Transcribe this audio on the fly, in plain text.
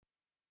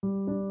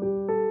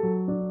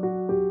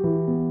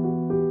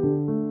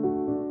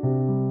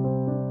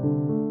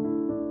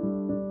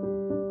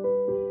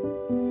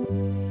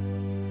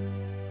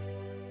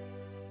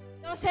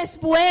es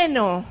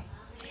bueno.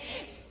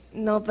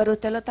 No, pero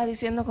usted lo está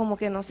diciendo como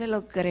que no se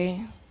lo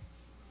cree.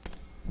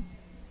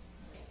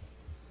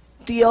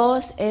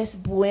 Dios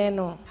es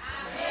bueno.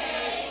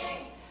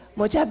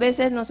 Muchas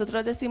veces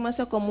nosotros decimos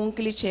eso como un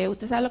cliché.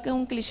 ¿Usted sabe lo que es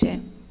un cliché?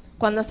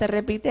 Cuando se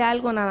repite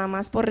algo nada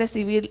más por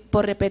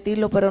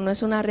repetirlo, pero no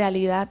es una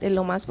realidad en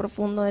lo más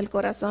profundo del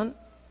corazón.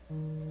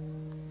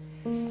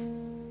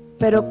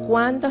 Pero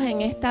 ¿cuántos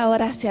en esta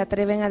hora se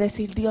atreven a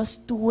decir,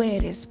 Dios, tú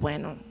eres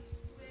bueno?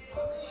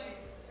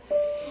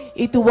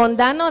 Y tu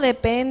bondad no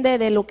depende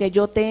de lo que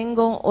yo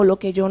tengo o lo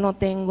que yo no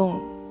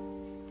tengo.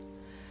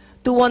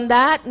 Tu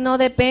bondad no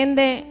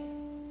depende.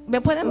 ¿Me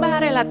pueden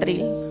bajar el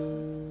atril?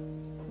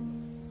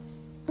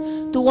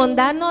 Tu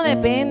bondad no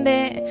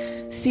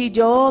depende si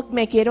yo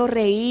me quiero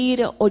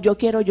reír o yo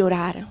quiero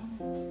llorar.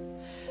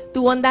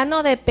 Tu bondad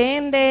no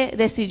depende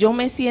de si yo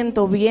me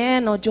siento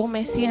bien o yo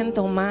me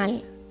siento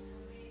mal.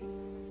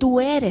 Tú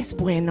eres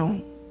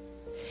bueno.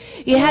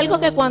 Y es algo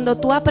que cuando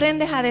tú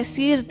aprendes a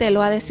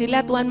decírtelo, a decirle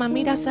a tu alma,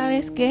 mira,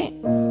 ¿sabes qué?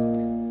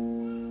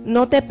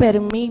 No te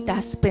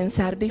permitas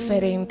pensar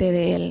diferente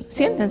de Él.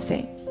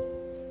 Siéntense.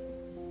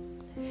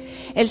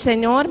 El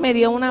Señor me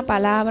dio una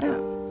palabra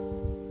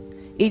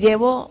y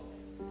llevo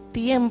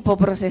tiempo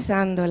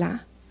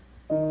procesándola.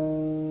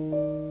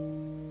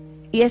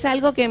 Y es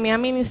algo que me ha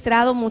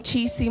ministrado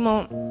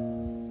muchísimo.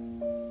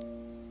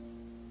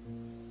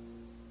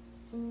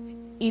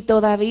 Y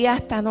todavía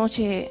esta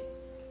noche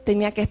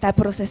tenía que estar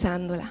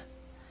procesándola.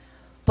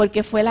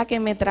 Porque fue la que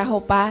me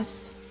trajo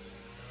paz.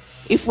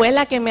 Y fue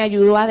la que me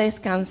ayudó a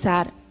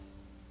descansar.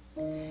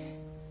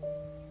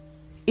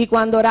 Y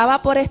cuando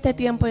oraba por este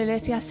tiempo, yo le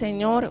decía,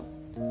 Señor,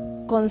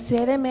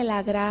 concédeme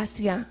la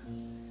gracia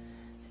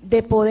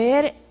de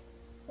poder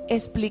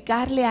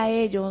explicarle a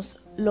ellos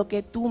lo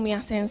que tú me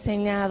has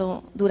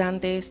enseñado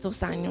durante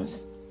estos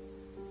años.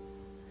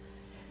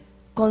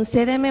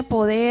 Concédeme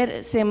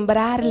poder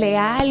sembrarle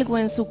algo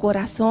en su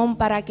corazón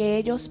para que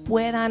ellos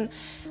puedan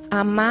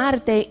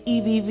amarte y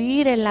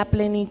vivir en la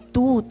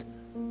plenitud,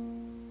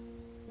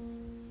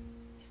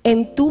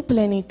 en tu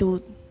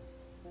plenitud.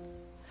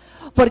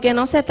 Porque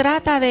no se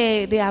trata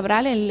de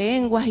hablar en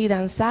lenguas y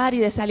danzar y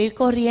de salir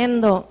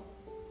corriendo.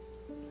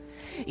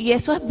 Y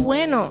eso es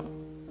bueno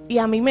y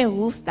a mí me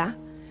gusta.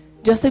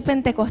 Yo soy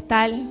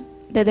pentecostal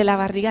desde la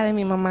barriga de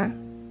mi mamá.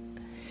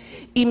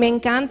 Y me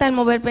encanta el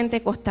mover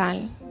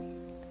pentecostal.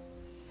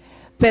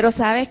 Pero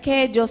 ¿sabes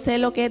qué? Yo sé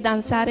lo que es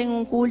danzar en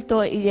un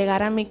culto y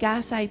llegar a mi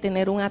casa y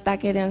tener un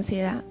ataque de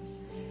ansiedad.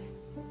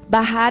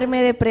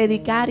 Bajarme de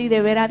predicar y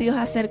de ver a Dios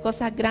hacer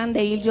cosas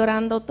grandes, ir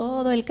llorando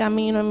todo el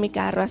camino en mi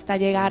carro hasta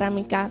llegar a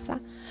mi casa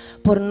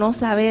por no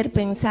saber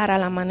pensar a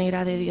la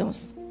manera de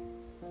Dios.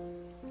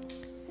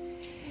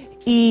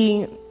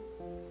 Y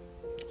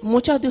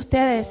muchos de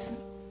ustedes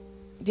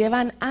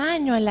llevan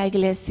años en la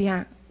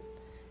iglesia,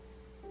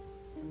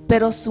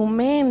 pero su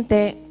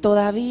mente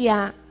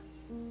todavía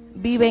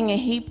vive en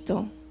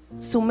Egipto.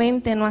 Su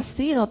mente no ha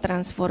sido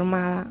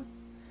transformada.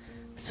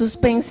 Sus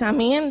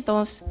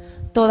pensamientos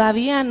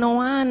todavía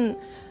no han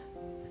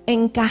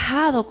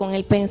encajado con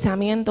el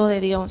pensamiento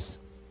de Dios.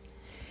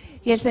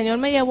 Y el Señor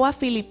me llevó a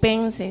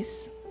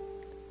Filipenses,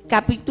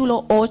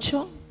 capítulo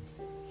 4,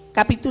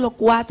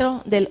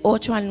 del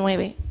 8 al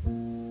 9.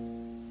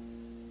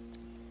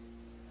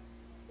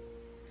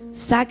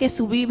 Saque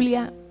su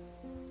Biblia,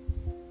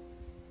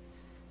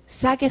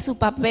 saque su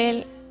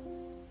papel.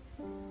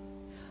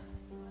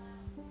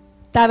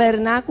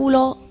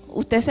 Tabernáculo,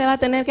 usted se va a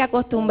tener que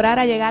acostumbrar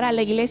a llegar a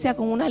la iglesia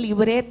con una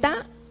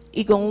libreta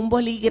y con un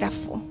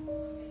bolígrafo,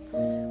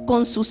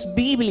 con sus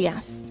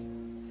Biblias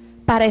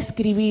para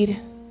escribir.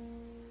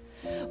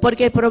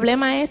 Porque el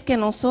problema es que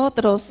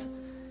nosotros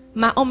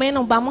más o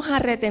menos vamos a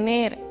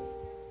retener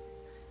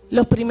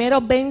los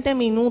primeros 20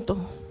 minutos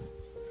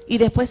y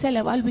después se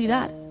le va a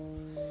olvidar.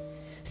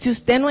 Si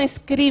usted no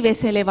escribe,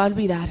 se le va a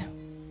olvidar.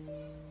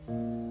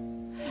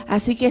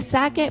 Así que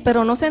saque,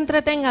 pero no se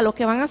entretenga los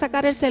que van a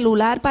sacar el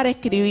celular para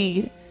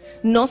escribir.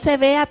 No se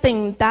vea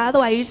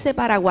tentado a irse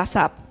para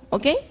WhatsApp,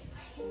 ¿ok?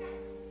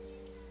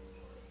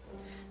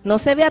 No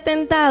se vea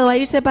tentado a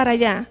irse para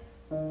allá.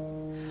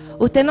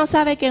 Usted no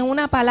sabe que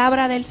una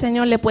palabra del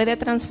Señor le puede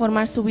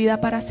transformar su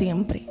vida para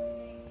siempre.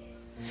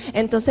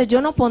 Entonces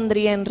yo no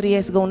pondría en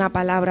riesgo una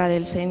palabra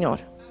del Señor.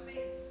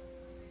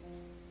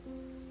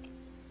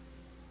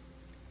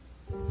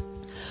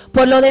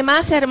 Por lo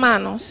demás,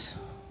 hermanos,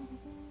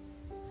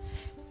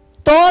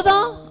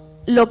 todo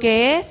lo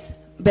que es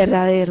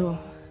verdadero,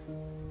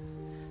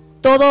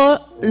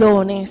 todo lo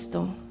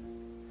honesto,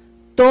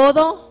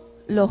 todo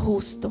lo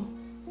justo,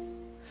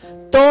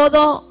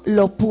 todo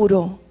lo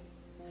puro,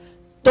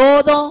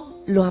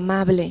 todo lo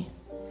amable,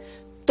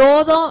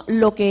 todo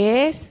lo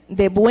que es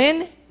de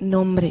buen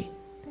nombre.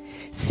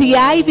 Si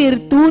hay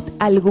virtud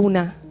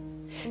alguna,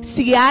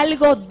 si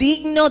algo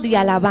digno de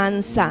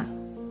alabanza,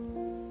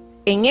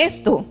 en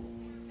esto,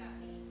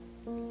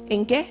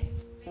 ¿en qué?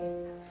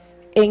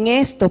 En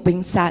esto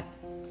pensad.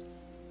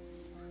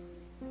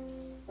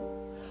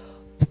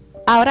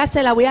 Ahora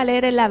se la voy a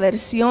leer en la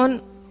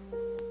versión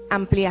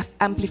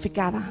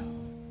amplificada.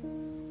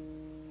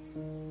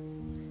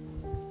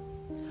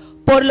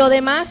 Por lo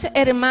demás,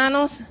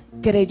 hermanos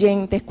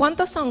creyentes,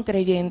 ¿cuántos son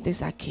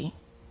creyentes aquí?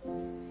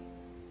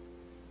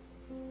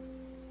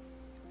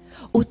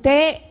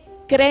 ¿Usted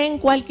cree en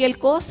cualquier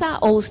cosa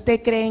o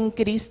usted cree en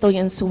Cristo y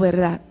en su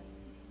verdad?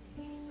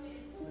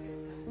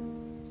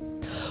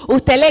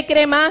 ¿Usted le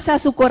cree más a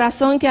su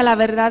corazón que a la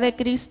verdad de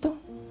Cristo?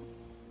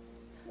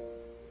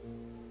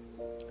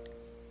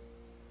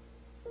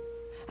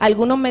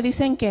 Algunos me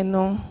dicen que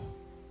no.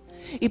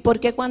 ¿Y por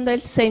qué cuando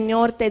el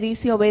Señor te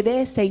dice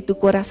obedece y tu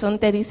corazón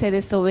te dice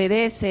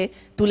desobedece,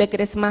 tú le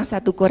crees más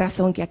a tu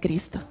corazón que a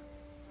Cristo?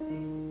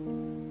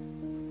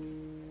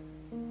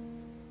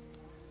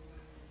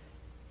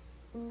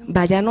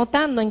 Vaya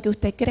notando en que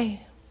usted cree.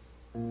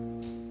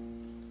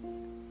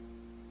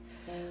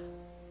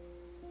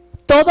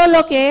 Todo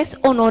lo que es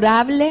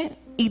honorable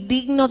y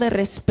digno de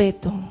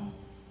respeto,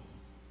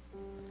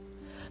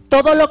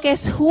 todo lo que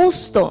es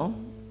justo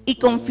y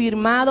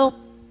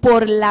confirmado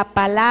por la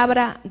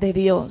palabra de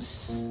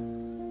Dios.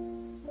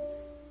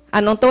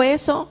 ¿Anotó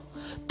eso?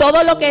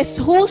 Todo lo que es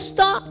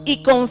justo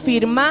y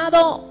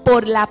confirmado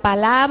por la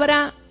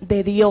palabra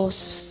de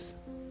Dios.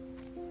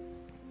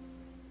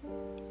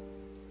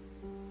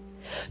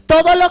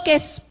 Todo lo que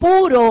es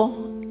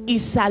puro y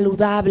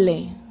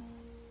saludable.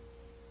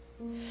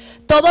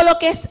 Todo lo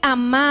que es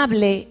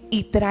amable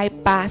y trae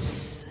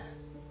paz.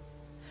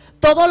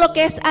 Todo lo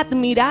que es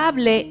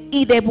admirable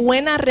y de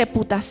buena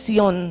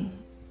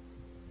reputación.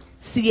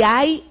 Si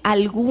hay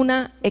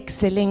alguna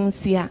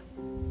excelencia.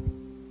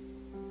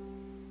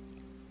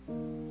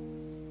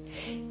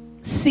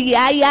 Si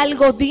hay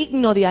algo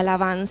digno de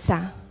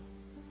alabanza.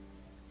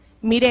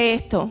 Mire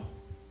esto.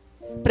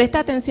 Presta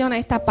atención a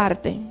esta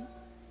parte.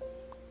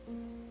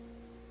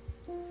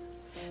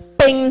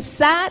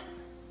 Pensad,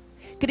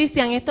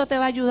 Cristian, esto te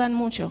va a ayudar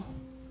mucho.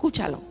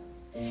 Escúchalo.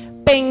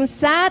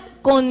 Pensad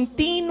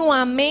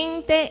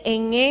continuamente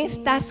en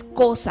estas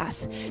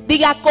cosas.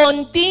 Diga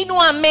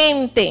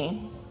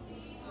continuamente.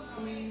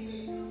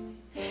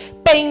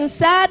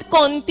 Pensad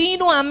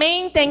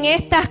continuamente en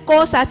estas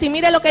cosas. Y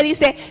mire lo que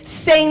dice.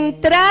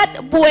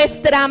 Centrad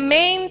vuestra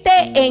mente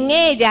en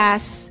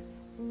ellas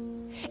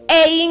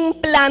e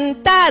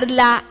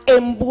implantarla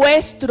en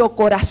vuestro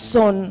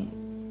corazón.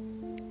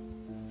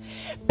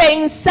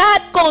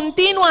 Pensad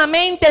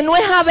continuamente, no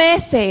es a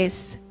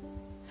veces,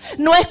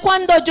 no es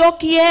cuando yo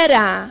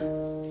quiera,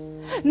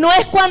 no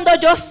es cuando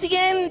yo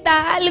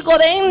sienta algo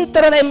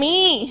dentro de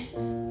mí,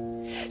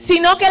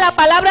 sino que la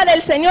palabra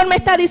del Señor me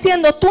está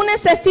diciendo, tú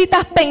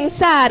necesitas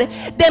pensar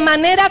de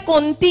manera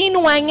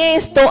continua en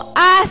esto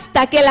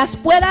hasta que las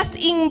puedas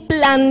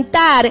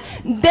implantar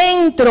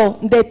dentro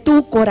de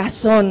tu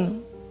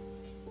corazón.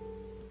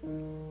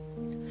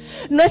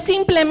 No es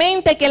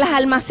simplemente que las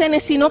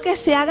almacenes, sino que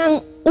se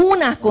hagan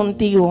una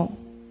contigo.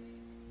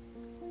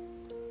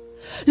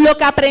 Lo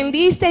que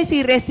aprendisteis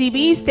y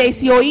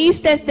recibisteis y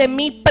oísteis de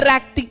mí,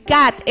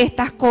 practicad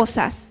estas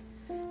cosas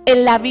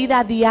en la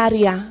vida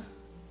diaria.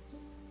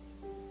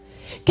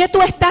 ¿Qué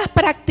tú estás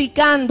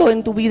practicando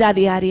en tu vida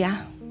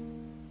diaria?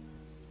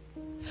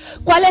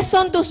 ¿Cuáles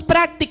son tus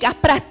prácticas?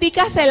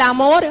 ¿Practicas el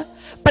amor?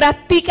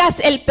 ¿Practicas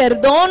el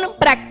perdón?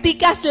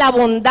 ¿Practicas la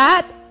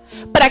bondad?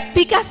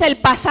 ¿Practicas el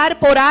pasar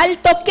por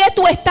alto? ¿Qué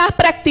tú estás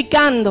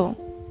practicando?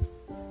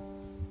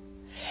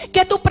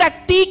 ¿Qué tú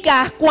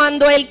practicas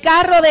cuando el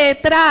carro de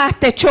detrás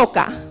te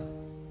choca?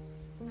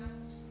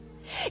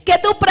 ¿Qué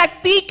tú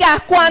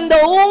practicas cuando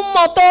un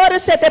motor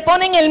se te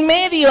pone en el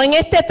medio en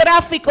este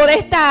tráfico de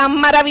esta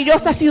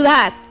maravillosa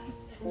ciudad?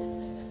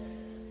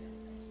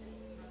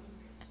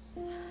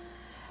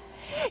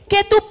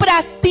 ¿Qué tú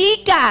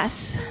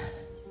practicas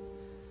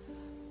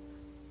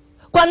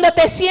cuando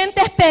te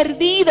sientes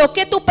perdido?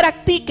 ¿Qué tú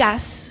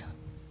practicas?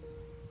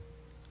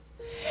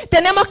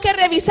 Tenemos que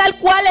revisar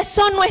cuáles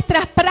son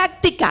nuestras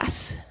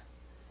prácticas.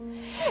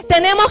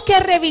 Tenemos que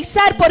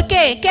revisar, ¿por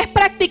qué? ¿Qué es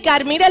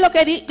practicar? Mire lo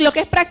que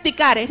es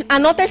practicar.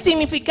 Anota el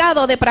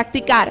significado de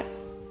practicar.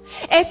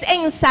 Es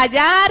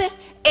ensayar,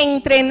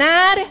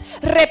 entrenar,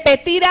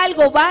 repetir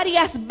algo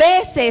varias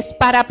veces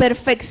para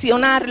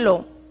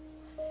perfeccionarlo.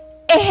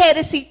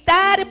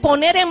 Ejercitar,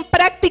 poner en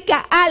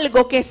práctica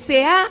algo que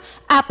se ha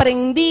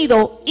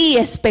aprendido y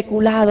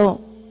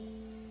especulado.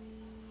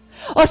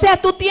 O sea,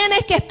 tú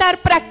tienes que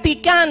estar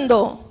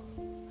practicando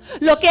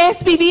lo que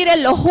es vivir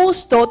en lo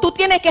justo. Tú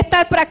tienes que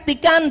estar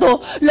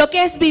practicando lo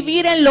que es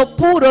vivir en lo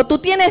puro. Tú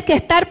tienes que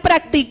estar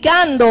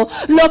practicando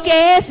lo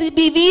que es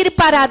vivir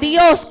para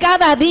Dios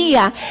cada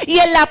día. Y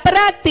en la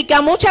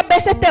práctica muchas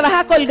veces te vas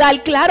a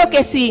colgar, claro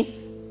que sí.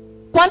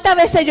 ¿Cuántas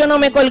veces yo no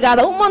me he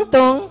colgado? Un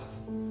montón.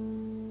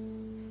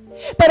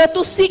 Pero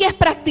tú sigues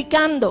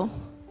practicando.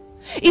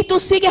 Y tú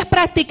sigues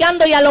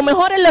practicando, y a lo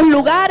mejor en los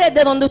lugares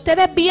de donde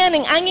ustedes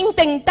vienen han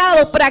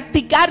intentado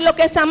practicar lo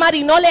que es amar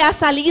y no le ha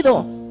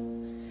salido.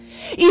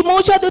 Y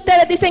muchos de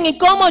ustedes dicen, ¿y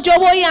cómo yo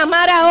voy a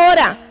amar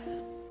ahora?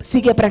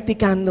 Sigue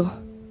practicando.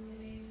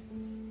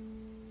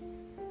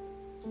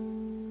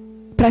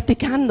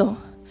 Practicando.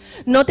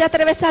 No te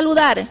atreves a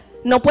saludar.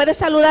 No puedes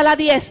saludar a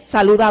 10,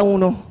 saluda a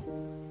 1.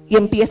 Y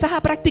empiezas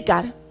a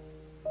practicar.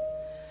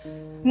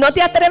 ¿No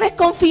te atreves a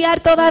confiar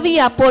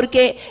todavía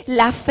porque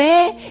la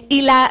fe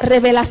y la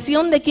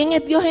revelación de quién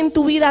es Dios en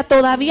tu vida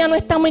todavía no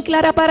está muy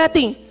clara para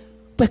ti?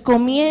 Pues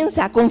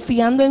comienza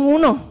confiando en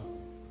uno.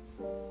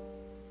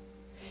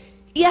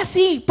 Y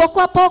así, poco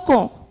a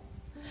poco.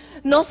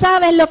 No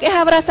sabes lo que es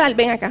abrazar,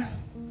 ven acá.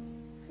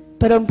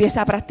 Pero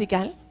empieza a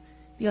practicar.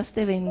 Dios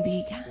te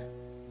bendiga.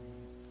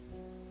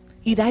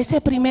 Y da ese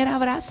primer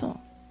abrazo.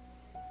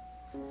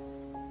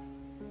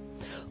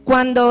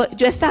 Cuando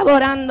yo estaba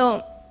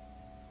orando,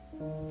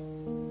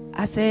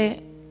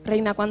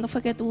 Reina, ¿cuándo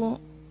fue que tú?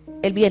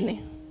 El viernes.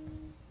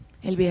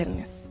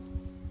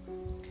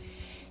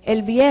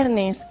 El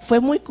viernes fue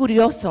muy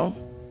curioso,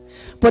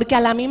 porque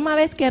a la misma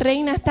vez que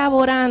Reina estaba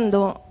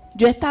orando,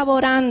 yo estaba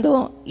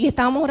orando y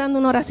estábamos orando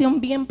una oración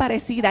bien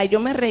parecida. Y yo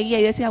me reía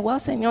y yo decía, wow,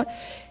 Señor,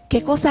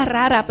 qué cosa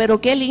rara, pero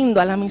qué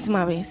lindo a la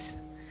misma vez.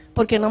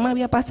 Porque no me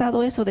había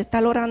pasado eso de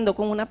estar orando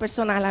con una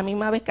persona a la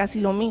misma vez, casi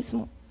lo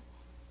mismo.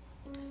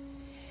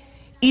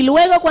 Y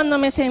luego cuando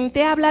me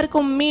senté a hablar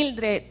con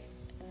Mildred,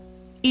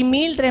 y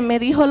Mildred me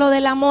dijo lo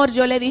del amor,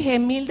 yo le dije,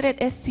 Mildred,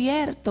 es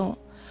cierto.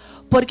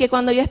 Porque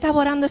cuando yo estaba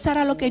orando, eso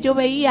era lo que yo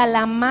veía,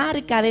 la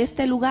marca de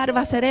este lugar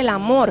va a ser el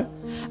amor.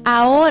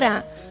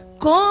 Ahora,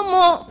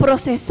 ¿cómo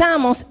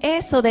procesamos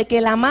eso de que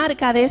la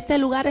marca de este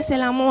lugar es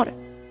el amor?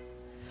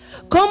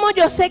 ¿Cómo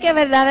yo sé que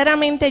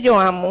verdaderamente yo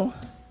amo?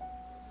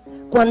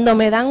 Cuando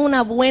me dan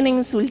una buena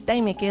insulta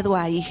y me quedo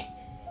ahí.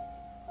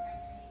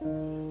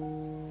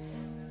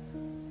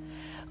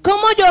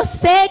 ¿Cómo yo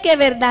sé que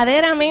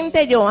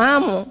verdaderamente yo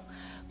amo?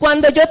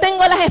 Cuando yo tengo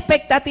las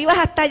expectativas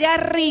hasta allá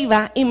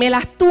arriba y me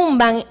las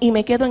tumban y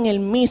me quedo en el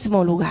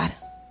mismo lugar.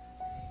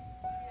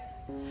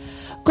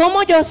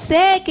 ¿Cómo yo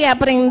sé que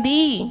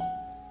aprendí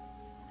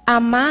a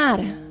amar?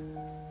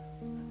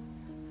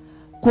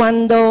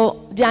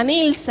 Cuando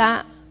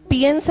Yanilsa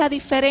piensa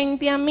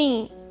diferente a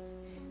mí,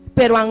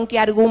 pero aunque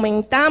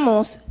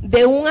argumentamos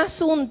de un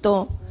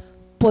asunto,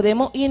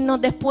 podemos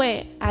irnos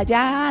después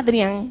allá a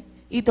Adrián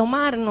y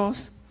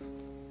tomarnos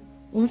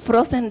un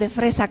frozen de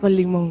fresa con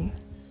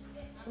limón.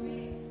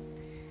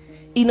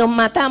 Y nos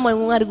matamos en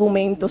un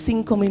argumento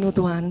 5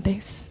 minutos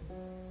antes.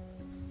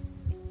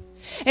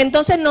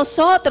 Entonces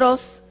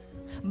nosotros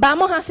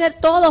vamos a ser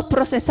todos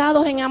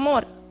procesados en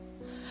amor.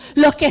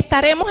 Los que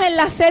estaremos en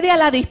la sede a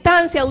la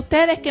distancia,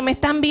 ustedes que me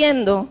están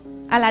viendo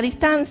a la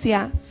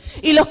distancia,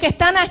 y los que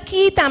están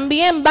aquí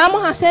también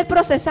vamos a ser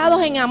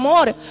procesados en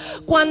amor.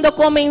 Cuando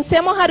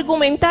comencemos a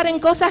argumentar en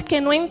cosas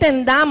que no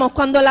entendamos,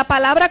 cuando la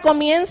palabra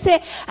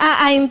comience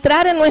a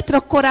entrar en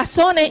nuestros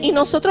corazones y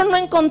nosotros no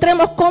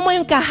encontremos cómo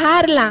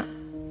encajarla.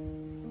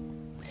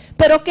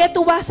 Pero ¿qué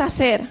tú vas a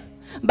hacer?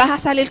 ¿Vas a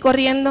salir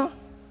corriendo?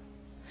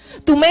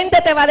 Tu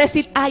mente te va a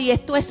decir, ay,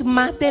 esto es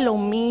más de lo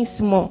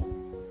mismo.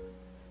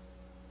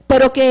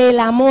 Pero que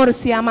el amor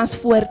sea más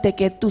fuerte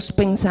que tus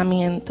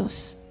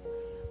pensamientos.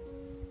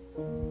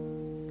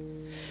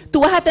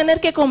 Tú vas a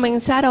tener que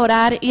comenzar a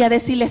orar y a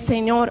decirle,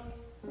 Señor,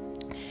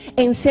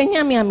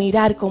 enséñame a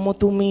mirar como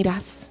tú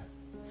miras.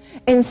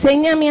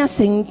 Enséñame a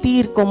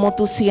sentir como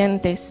tú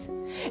sientes.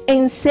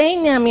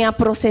 Enséñame a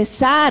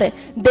procesar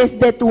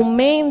desde tu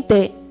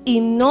mente y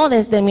no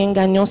desde mi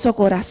engañoso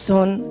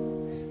corazón.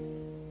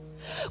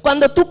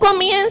 Cuando tú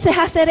comiences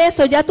a hacer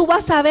eso, ya tú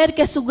vas a ver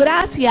que su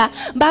gracia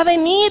va a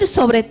venir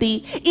sobre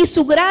ti. Y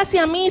su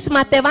gracia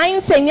misma te va a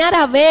enseñar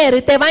a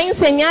ver, te va a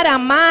enseñar a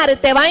amar,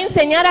 te va a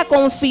enseñar a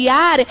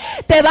confiar,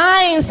 te va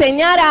a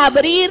enseñar a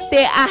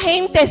abrirte a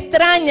gente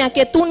extraña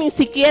que tú ni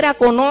siquiera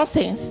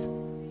conoces.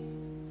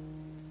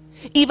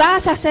 Y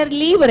vas a ser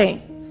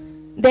libre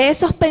de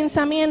esos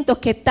pensamientos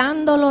que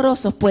tan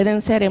dolorosos pueden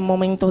ser en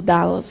momentos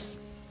dados.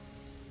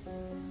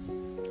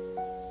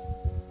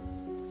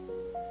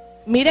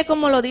 Mire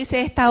cómo lo dice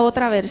esta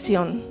otra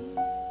versión.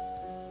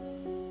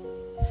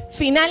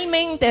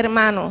 Finalmente,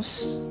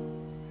 hermanos,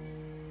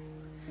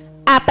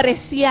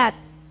 apreciad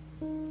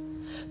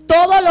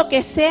todo lo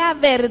que sea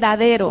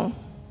verdadero,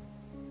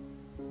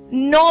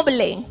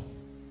 noble,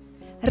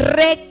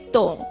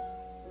 recto,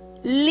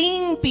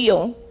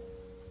 limpio,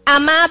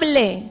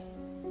 amable,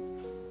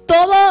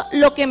 todo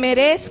lo que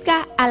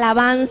merezca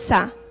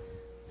alabanza,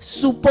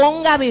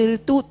 suponga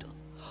virtud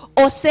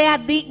o sea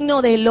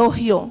digno de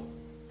elogio.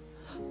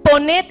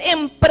 Poned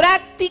en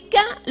práctica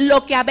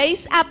lo que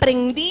habéis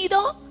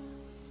aprendido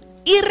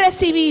y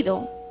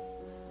recibido.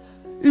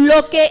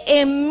 Lo que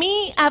en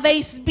mí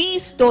habéis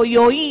visto y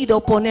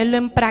oído, ponedlo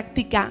en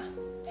práctica.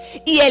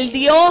 Y el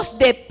Dios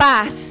de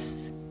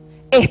paz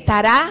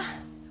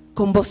estará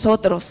con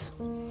vosotros.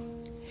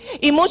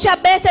 Y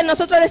muchas veces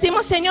nosotros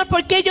decimos, Señor,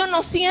 ¿por qué yo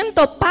no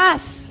siento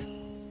paz?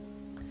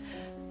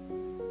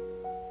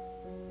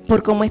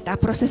 Por cómo estás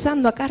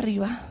procesando acá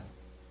arriba.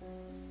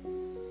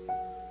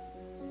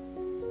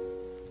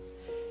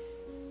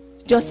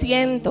 Yo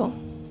siento,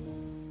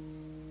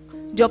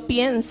 yo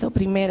pienso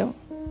primero,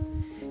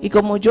 y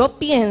como yo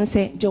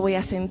piense, yo voy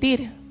a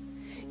sentir,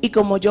 y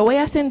como yo voy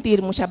a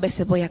sentir, muchas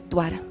veces voy a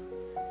actuar.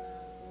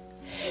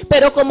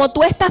 Pero como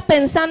tú estás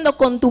pensando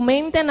con tu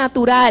mente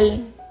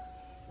natural,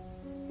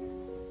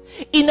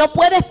 y no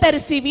puedes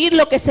percibir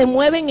lo que se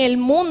mueve en el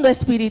mundo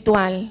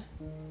espiritual,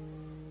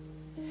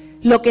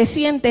 lo que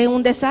sientes es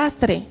un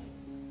desastre.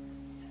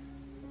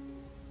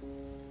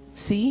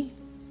 Sí.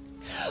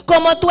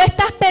 Como tú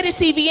estás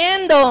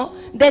percibiendo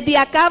desde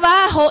acá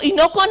abajo y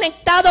no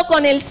conectado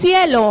con el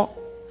cielo,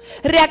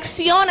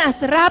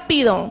 reaccionas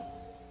rápido.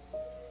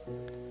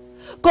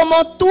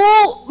 Como tu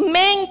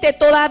mente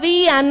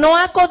todavía no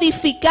ha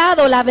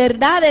codificado la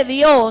verdad de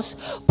Dios,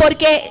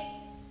 porque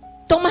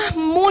tomas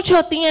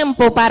mucho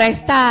tiempo para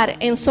estar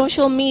en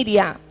social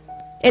media,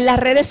 en las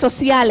redes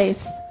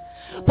sociales,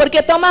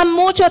 porque tomas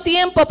mucho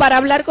tiempo para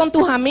hablar con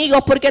tus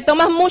amigos, porque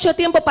tomas mucho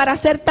tiempo para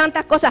hacer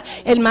tantas cosas.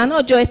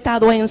 Hermano, yo he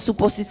estado en su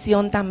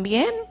posición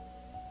también.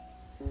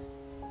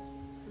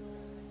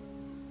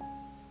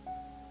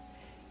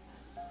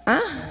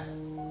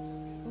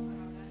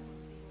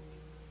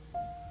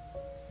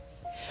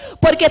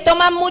 Porque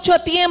tomas mucho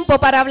tiempo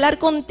para hablar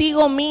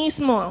contigo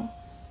mismo.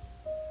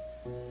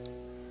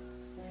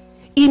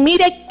 Y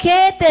mire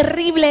qué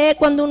terrible es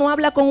cuando uno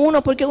habla con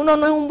uno, porque uno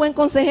no es un buen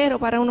consejero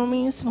para uno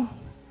mismo.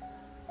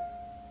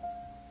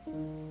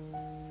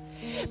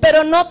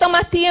 Pero no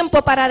tomas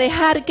tiempo para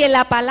dejar que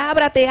la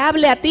palabra te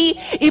hable a ti.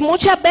 Y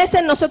muchas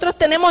veces nosotros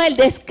tenemos el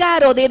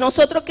descaro de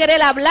nosotros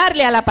querer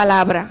hablarle a la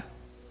palabra.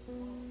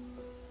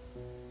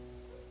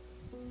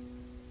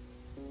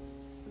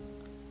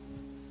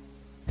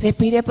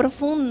 Respire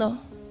profundo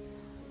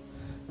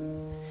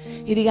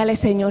y dígale: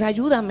 Señor,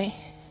 ayúdame.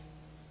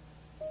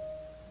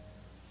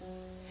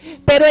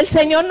 Pero el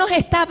Señor nos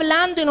está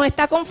hablando y nos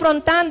está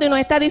confrontando y nos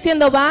está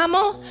diciendo: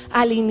 vamos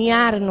a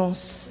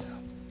alinearnos.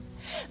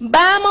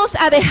 Vamos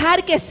a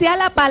dejar que sea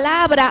la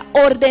palabra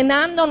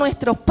ordenando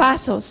nuestros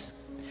pasos.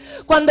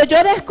 Cuando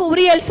yo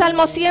descubrí el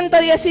Salmo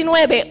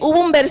 119, hubo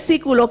un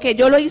versículo que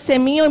yo lo hice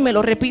mío y me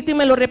lo repito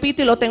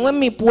y lo tengo en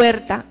mi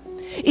puerta.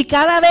 Y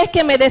cada vez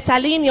que me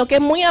desalineo, que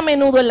es muy a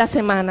menudo en la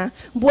semana,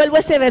 vuelvo a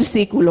ese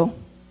versículo.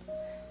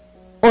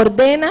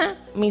 Ordena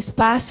mis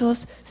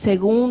pasos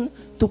según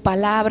tu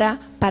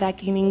palabra, para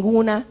que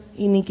ninguna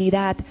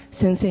iniquidad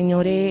se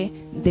enseñoree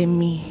de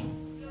mí.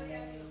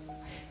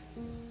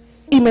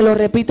 Y me lo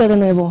repito de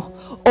nuevo.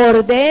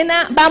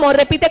 Ordena, vamos,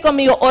 repite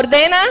conmigo.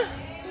 Ordena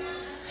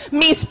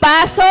mis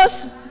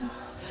pasos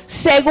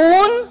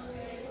según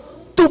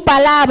tu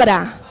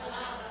palabra,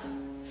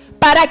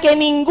 para que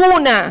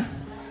ninguna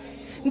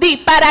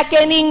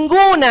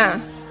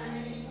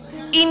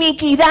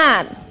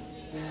iniquidad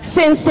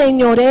se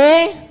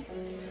enseñoree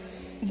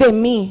de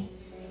mí.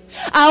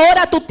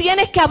 Ahora tú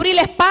tienes que abrir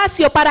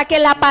espacio para que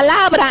la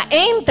palabra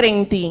entre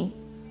en ti.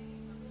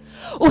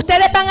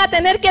 Ustedes van a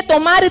tener que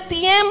tomar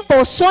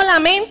tiempo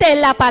solamente en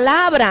la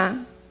palabra,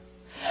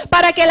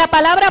 para que la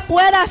palabra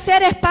pueda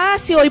hacer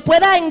espacio y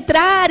pueda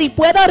entrar y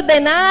pueda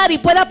ordenar y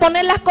pueda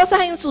poner las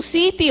cosas en su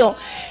sitio.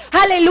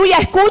 Aleluya,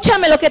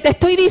 escúchame lo que te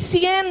estoy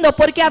diciendo,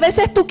 porque a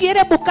veces tú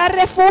quieres buscar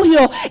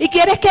refugio y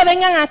quieres que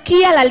vengan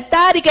aquí al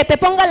altar y que te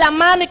pongan la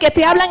mano y que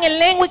te hablan en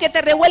lengua y que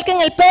te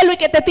revuelquen el pelo y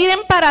que te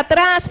tiren para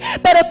atrás,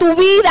 pero tu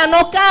vida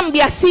no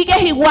cambia.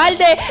 Sigues igual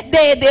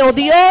de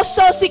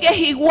odioso, sigues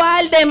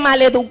igual de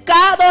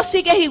maleducado,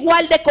 sigues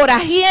igual de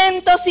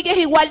corajiento, sigues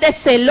igual de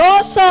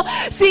celoso,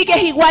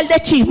 sigues igual de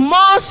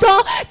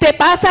chismoso, te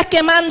pasas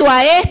quemando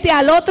a este,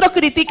 al otro,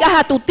 criticas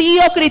a tu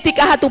tío,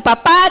 criticas a tu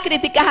papá,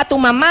 criticas a tu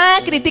mamá,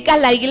 criticas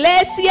la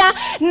iglesia,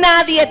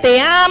 nadie te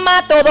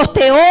ama, todos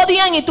te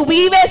odian y tú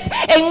vives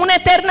en una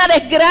eterna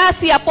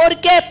desgracia.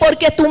 ¿Por qué?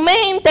 Porque tu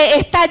mente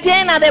está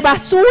llena de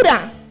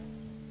basura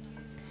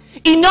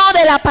y no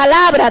de la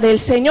palabra del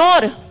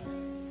Señor.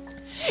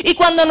 Y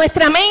cuando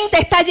nuestra mente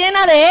está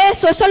llena de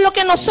eso, eso es lo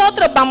que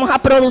nosotros vamos a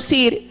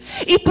producir.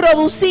 Y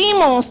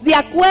producimos de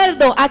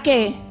acuerdo a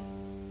 ¿qué?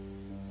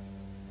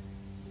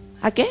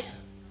 ¿A qué?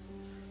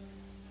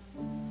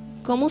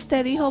 ¿Cómo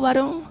usted dijo,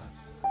 varón?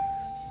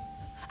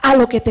 A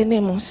lo que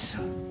tenemos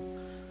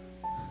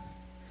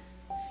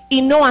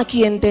y no a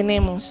quien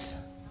tenemos.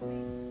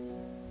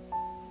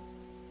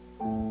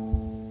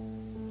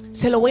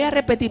 Se lo voy a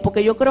repetir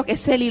porque yo creo que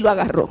Celi lo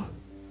agarró.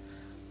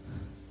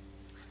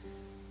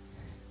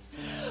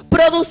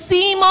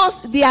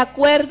 Producimos de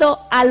acuerdo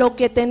a lo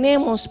que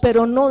tenemos,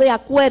 pero no de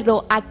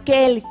acuerdo a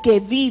aquel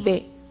que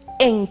vive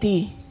en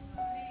ti.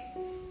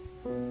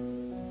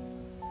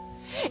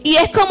 Y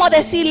es como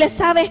decirle: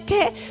 ¿sabes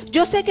qué?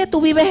 Yo sé que tú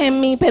vives en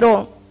mí,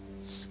 pero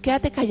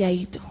quédate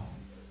calladito,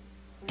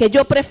 que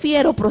yo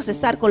prefiero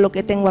procesar con lo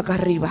que tengo acá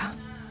arriba.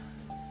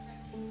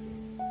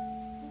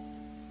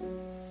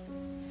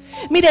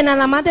 Mire,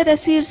 nada más de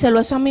decírselo,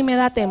 eso a mí me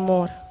da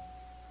temor.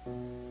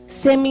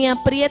 Se me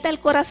aprieta el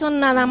corazón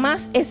nada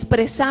más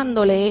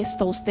expresándole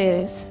esto a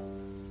ustedes.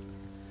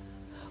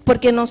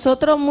 Porque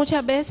nosotros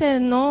muchas veces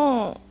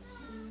no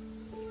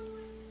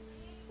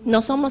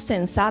somos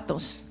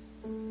sensatos.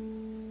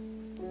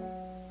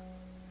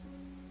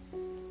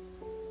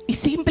 Y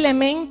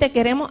simplemente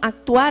queremos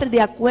actuar de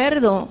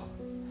acuerdo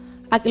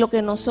a lo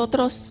que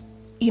nosotros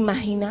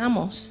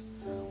imaginamos,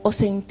 o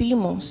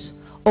sentimos,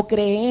 o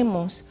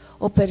creemos,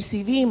 o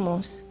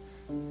percibimos.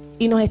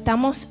 Y nos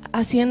estamos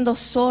haciendo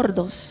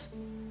sordos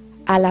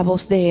a la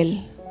voz de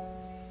Él.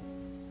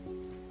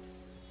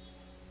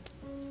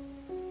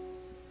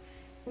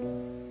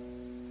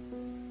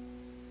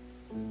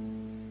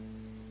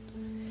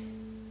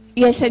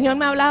 Y el Señor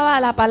me hablaba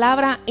de la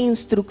palabra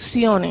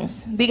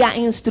instrucciones. Diga,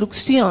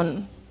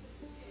 instrucción.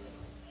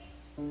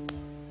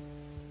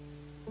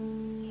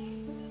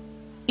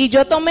 Y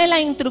yo tomé la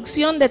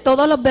instrucción de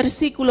todos los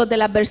versículos de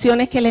las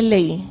versiones que les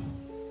leí.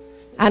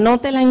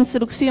 Anote la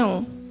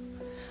instrucción,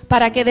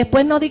 para que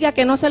después no diga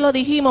que no se lo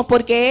dijimos,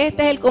 porque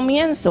este es el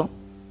comienzo.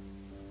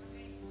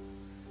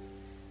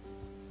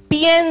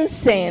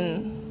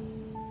 Piensen,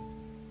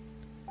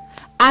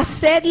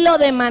 hacedlo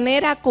de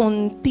manera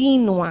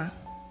continua.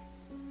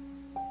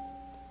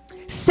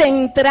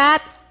 Centrad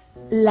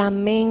la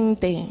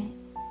mente,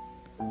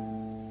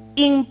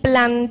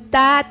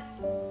 implantad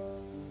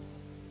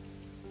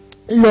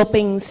lo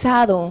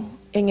pensado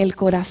en el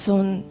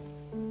corazón.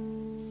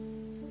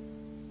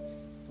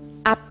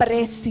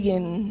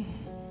 Aprecien,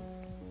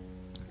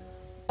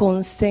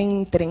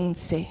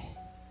 concéntrense.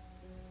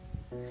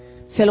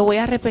 Se lo voy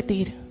a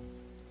repetir,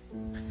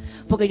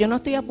 porque yo no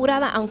estoy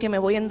apurada, aunque me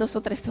voy en 2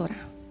 o 3 horas.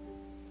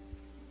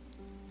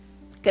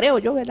 Creo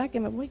yo, ¿verdad?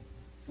 Que me voy.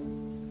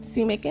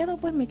 Si me quedo,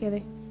 pues me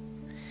quedé.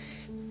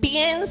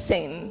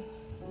 Piensen,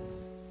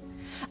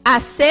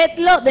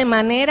 hacedlo de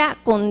manera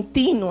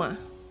continua.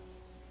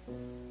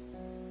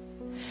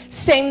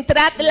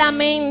 Centrad la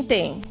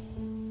mente.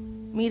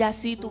 Mira,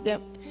 así tú que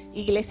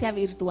iglesia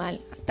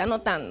virtual, está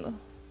anotando.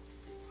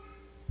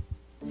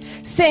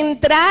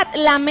 Centrad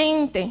la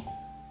mente.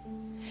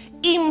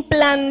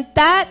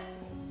 Implantad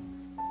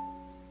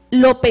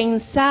lo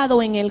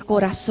pensado en el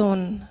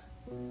corazón.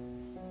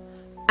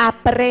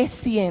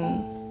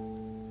 Aprecien,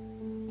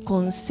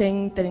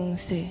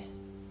 concéntrense.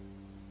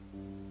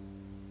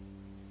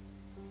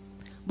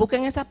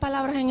 Busquen esas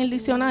palabras en el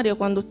diccionario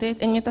cuando usted,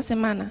 en esta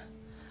semana,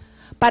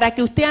 para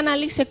que usted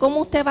analice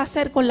cómo usted va a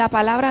hacer con la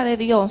palabra de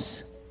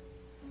Dios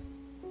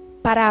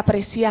para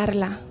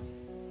apreciarla.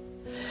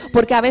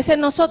 Porque a veces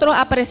nosotros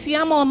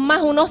apreciamos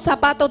más unos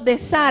zapatos de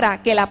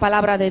Sara que la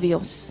palabra de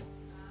Dios.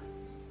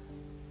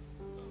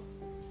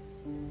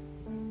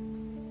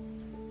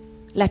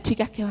 Las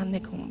chicas que van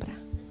de compra.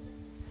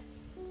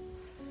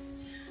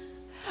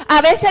 A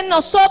veces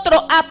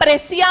nosotros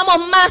apreciamos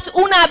más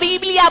una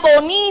Biblia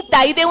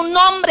bonita y de un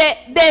nombre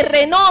de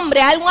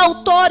renombre, a un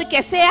autor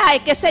que sea,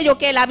 qué sé yo,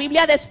 que la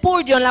Biblia de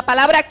Spurgeon, la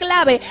palabra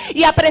clave,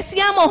 y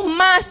apreciamos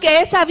más que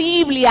esa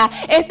Biblia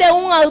es de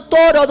un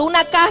autor o de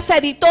una casa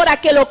editora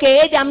que lo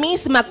que ella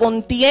misma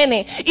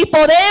contiene. Y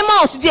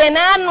podemos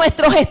llenar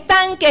nuestros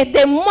estanques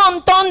de un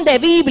montón de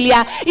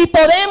Biblia y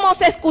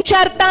podemos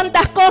escuchar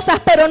tantas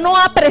cosas, pero no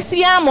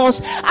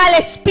apreciamos al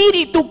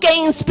Espíritu que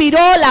inspiró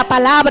la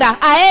palabra.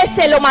 A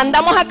ese lo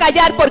mandamos a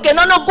callar porque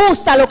no nos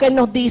gusta lo que Él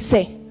nos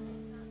dice.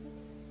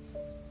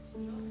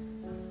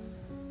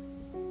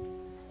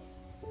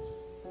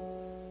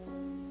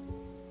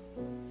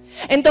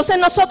 Entonces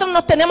nosotros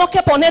nos tenemos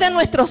que poner en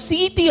nuestro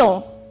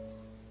sitio,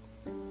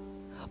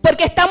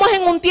 porque estamos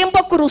en un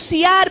tiempo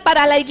crucial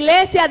para la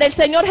iglesia del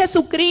Señor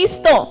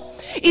Jesucristo.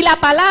 Y la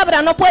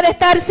palabra no puede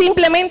estar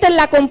simplemente en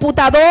la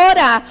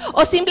computadora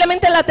o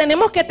simplemente la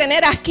tenemos que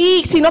tener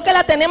aquí, sino que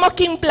la tenemos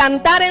que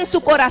implantar en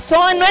su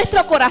corazón, en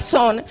nuestro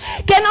corazón.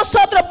 ¿Qué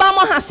nosotros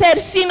vamos a hacer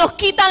si nos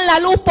quitan la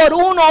luz por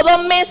 1 o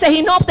 2 meses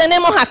y no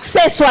obtenemos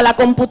acceso a la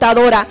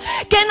computadora?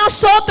 ¿Qué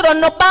nosotros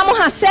nos vamos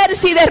a hacer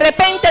si de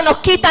repente nos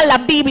quitan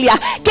las Biblias?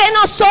 ¿Qué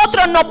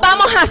nosotros nos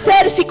vamos a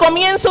hacer si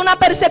comienza una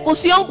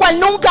persecución cual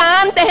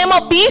nunca antes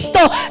hemos visto?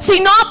 Si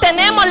no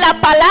tenemos la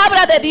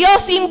palabra de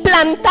Dios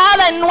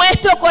implantada en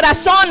nuestro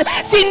corazón,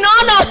 si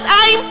no nos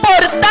ha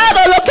importado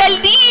lo que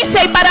Él dice,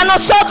 y para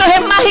nosotros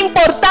es más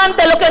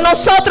importante lo que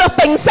nosotros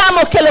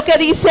pensamos que lo que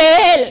dice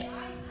Él.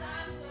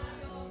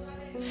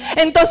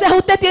 Entonces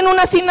usted tiene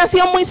una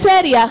asignación muy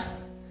seria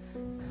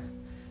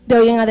de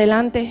hoy en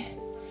adelante,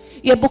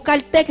 y es buscar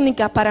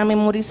técnicas para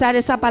memorizar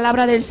esa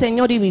palabra del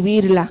Señor y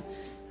vivirla.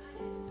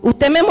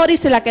 Usted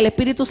memorice la que el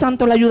Espíritu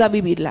Santo le ayuda a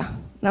vivirla.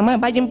 Nada más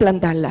vaya a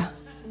implantarla.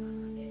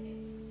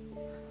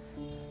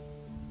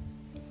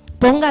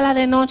 Póngala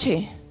de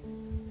noche,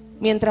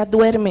 mientras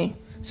duerme.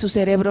 Su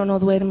cerebro no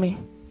duerme,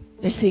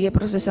 él sigue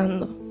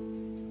procesando.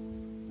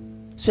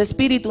 Su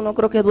espíritu no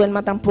creo que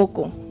duerma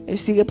tampoco, él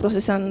sigue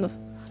procesando.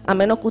 A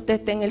menos que usted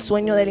esté en el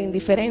sueño de la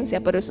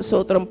indiferencia, pero eso es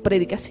otra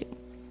predicación.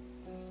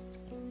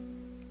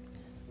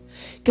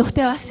 ¿Qué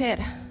usted va a hacer?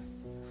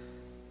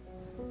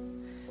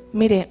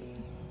 Mire,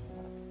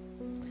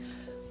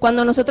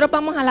 cuando nosotros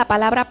vamos a la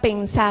palabra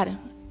pensar,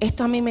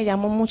 esto a mí me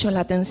llamó mucho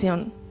la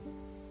atención.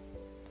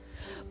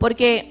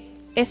 Porque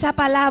esa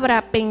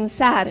palabra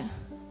pensar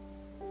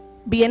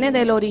viene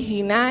del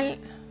original,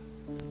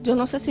 yo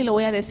no sé si lo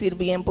voy a decir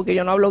bien porque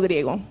yo no hablo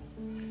griego,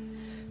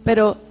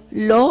 pero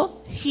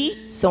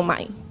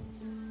logizomai.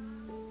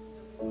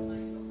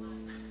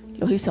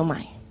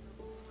 Logizomai.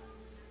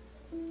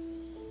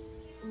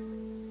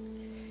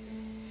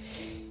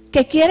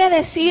 Que quiere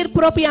decir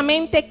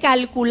propiamente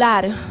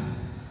calcular,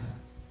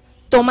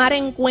 tomar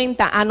en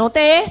cuenta.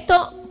 Anote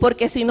esto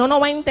porque si no, no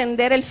va a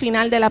entender el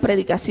final de la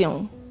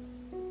predicación.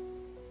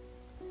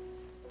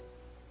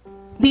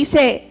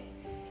 Dice,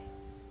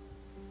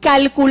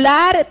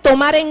 calcular,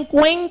 tomar en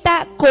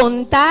cuenta,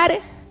 contar,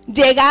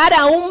 llegar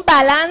a un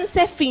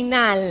balance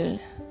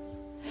final.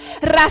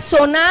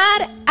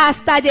 razonar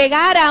hasta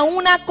llegar a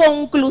una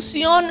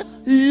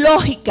conclusión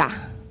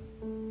lógica.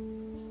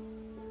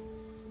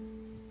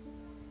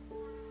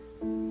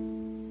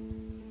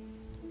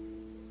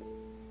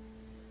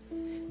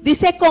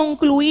 Dice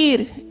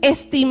concluir,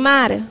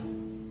 estimar.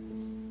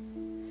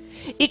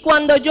 Y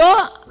cuando yo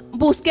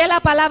busqué la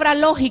palabra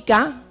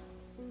lógica,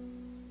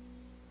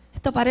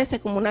 esto parece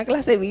como una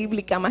clase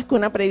bíblica más que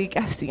una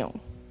predicación.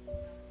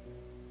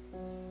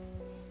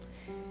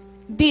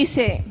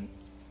 Dice,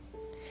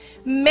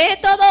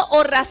 método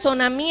o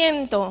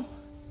razonamiento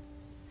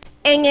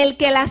en el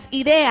que las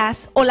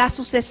ideas o la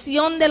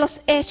sucesión de los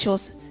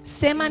hechos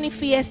se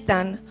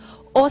manifiestan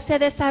o se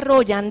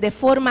desarrollan de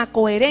forma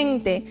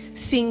coherente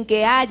sin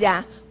que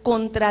haya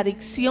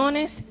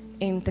contradicciones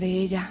entre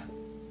ellas.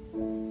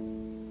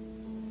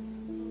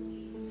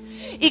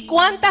 ¿Y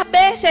cuántas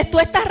veces tú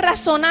estás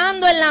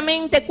razonando en la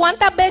mente?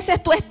 ¿Cuántas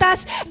veces tú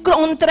estás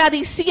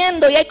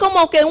contradiciendo? Y hay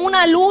como que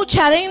una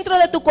lucha dentro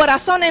de tu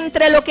corazón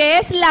entre lo que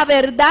es la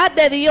verdad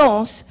de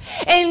Dios,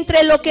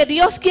 entre lo que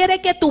Dios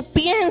quiere que tú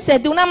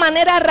pienses de una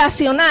manera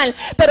racional,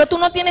 pero tú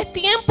no tienes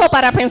tiempo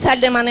para pensar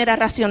de manera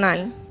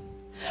racional.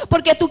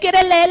 Porque tú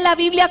quieres leer la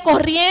Biblia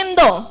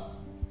corriendo.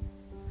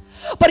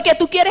 Porque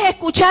tú quieres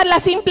escucharla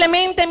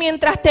simplemente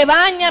mientras te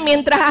bañas,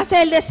 mientras haces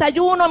el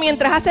desayuno,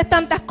 mientras haces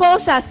tantas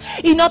cosas.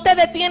 Y no te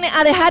detienes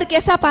a dejar que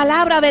esa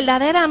palabra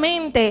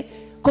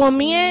verdaderamente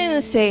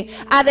comience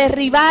a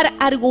derribar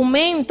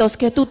argumentos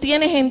que tú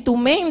tienes en tu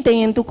mente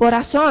y en tu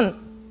corazón.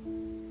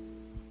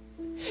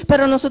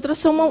 Pero nosotros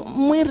somos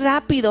muy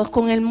rápidos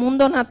con el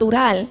mundo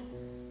natural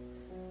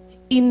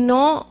y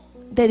no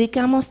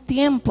dedicamos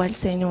tiempo al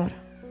Señor.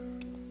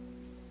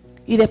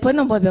 Y después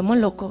nos volvemos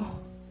locos,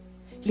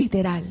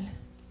 literal.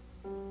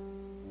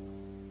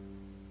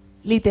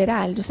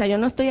 Literal, o sea, yo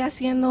no estoy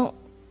haciendo,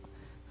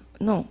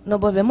 no,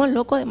 nos volvemos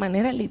locos de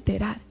manera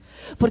literal.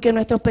 Porque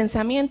nuestros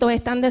pensamientos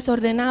están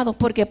desordenados.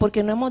 ¿Por qué?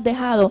 Porque no hemos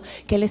dejado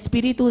que el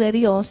Espíritu de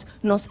Dios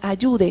nos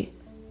ayude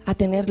a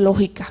tener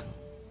lógica.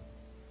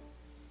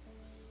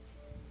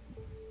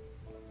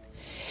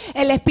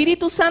 El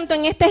Espíritu Santo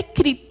en esta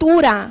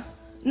escritura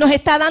nos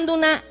está dando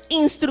una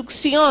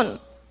instrucción.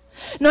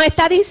 Nos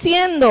está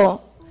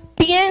diciendo,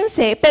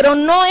 piense, pero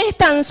no es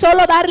tan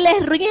solo darle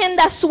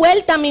rienda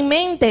suelta a mi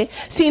mente,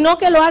 sino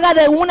que lo haga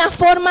de una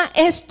forma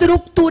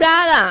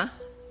estructurada.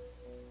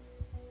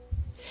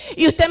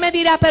 Y usted me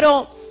dirá,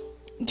 pero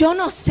yo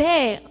no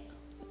sé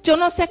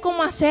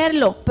cómo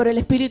hacerlo, pero el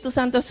Espíritu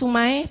Santo es su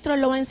maestro, Él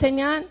lo va a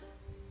enseñar.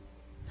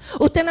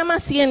 Usted nada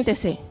más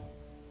siéntese,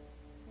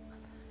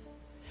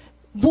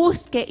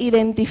 busque,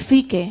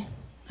 identifique,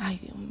 ay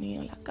Dios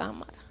mío, la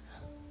cámara.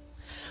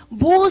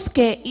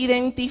 Busque,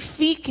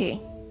 identifique.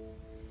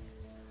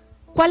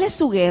 ¿Cuál es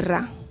su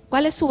guerra?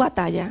 ¿Cuál es su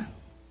batalla?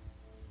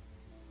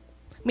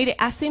 Mire,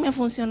 así me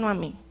funcionó a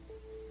mí.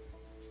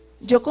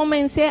 Yo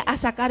comencé a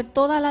sacar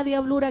toda la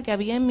diablura que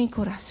había en mi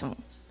corazón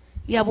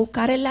y a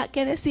buscar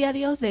qué decía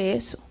Dios de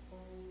eso.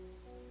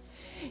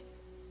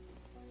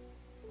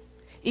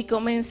 Y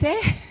comencé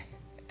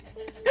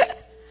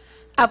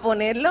a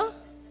ponerlo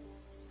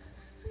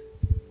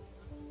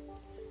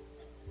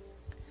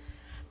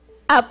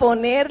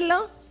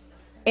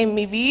en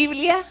mi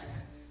Biblia,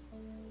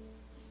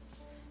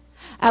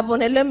 a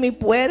ponerlo en mi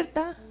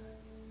puerta,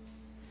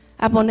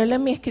 a ponerlo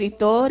en mi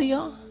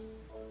escritorio.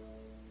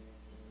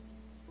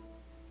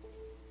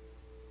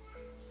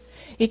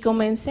 Y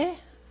comencé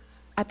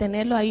a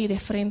tenerlo ahí de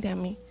frente a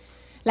mí.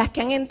 Las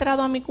que han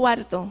entrado a mi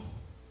cuarto,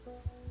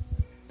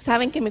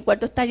 saben que mi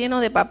cuarto está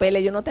lleno de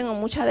papeles. Yo no tengo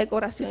mucha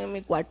decoración en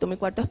mi cuarto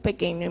es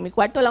pequeño. En mi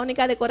cuarto la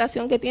única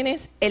decoración que tiene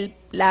es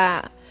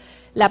la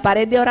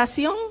pared de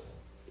oración.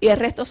 Y el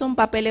resto son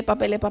papeles.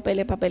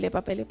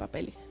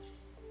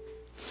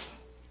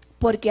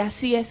 Porque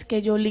así es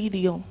que yo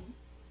lidio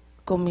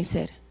con mi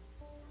ser.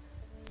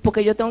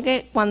 Porque yo tengo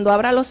que, cuando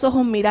abra los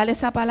ojos, mirar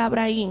esa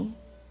palabra ahí.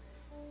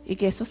 Y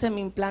que eso se me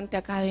implante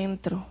acá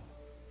adentro.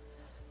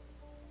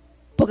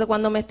 Porque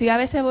cuando me estoy a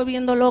veces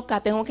volviendo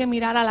loca, tengo que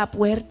mirar a la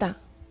puerta.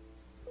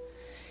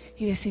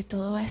 Y decir,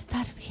 todo va a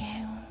estar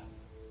bien.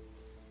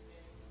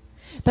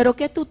 Pero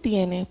 ¿qué tú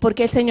tienes?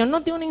 Porque el Señor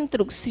nos dio una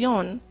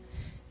instrucción.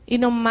 Y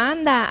nos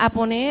manda a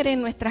poner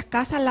en nuestras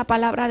casas la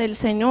palabra del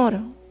Señor.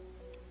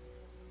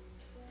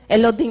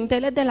 En los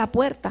dinteles de la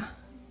puerta.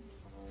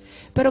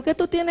 ¿Pero qué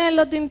tú tienes en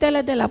los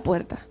dinteles de la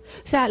puerta?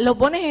 O sea, lo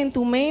pones en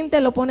tu mente,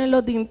 lo pones en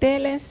los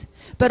dinteles.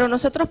 Pero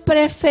nosotros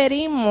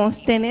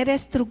preferimos tener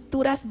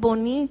estructuras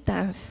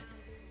bonitas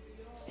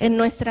en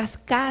nuestras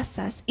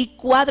casas. Y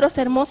cuadros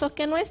hermosos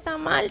que no está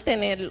mal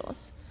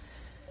tenerlos.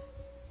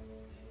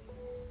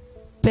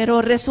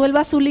 Pero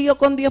resuelva su lío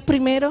con Dios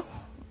primero.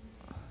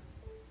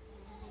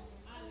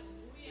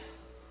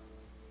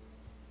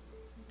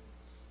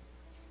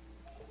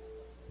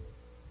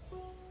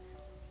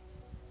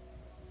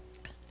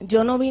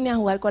 Yo no vine a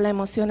jugar con las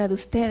emociones de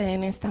ustedes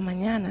en esta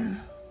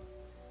mañana.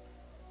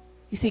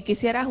 Y si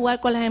quisiera jugar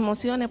con las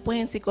emociones,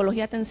 pues en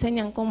psicología te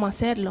enseñan cómo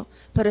hacerlo,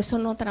 pero eso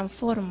no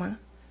transforma.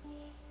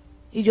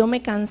 Y yo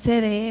me cansé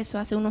de eso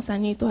hace unos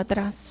añitos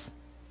atrás.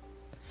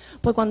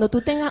 Pues cuando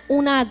tú tengas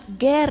una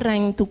guerra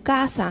en tu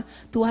casa,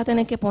 tú vas a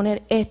tener que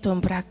poner esto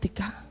en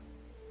práctica.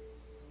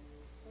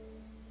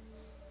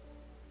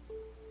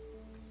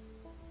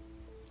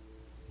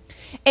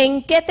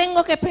 ¿En qué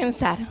tengo que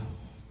pensar?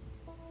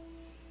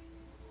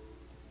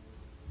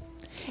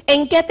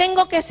 ¿En qué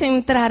tengo que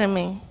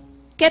centrarme?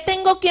 ¿Qué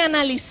tengo que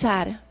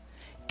analizar?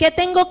 ¿Qué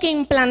tengo que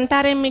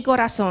implantar en mi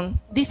corazón?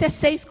 Dice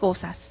 6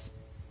 cosas.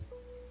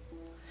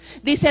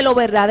 Dice lo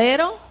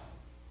verdadero,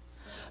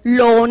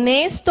 lo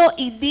honesto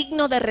y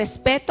digno de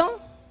respeto,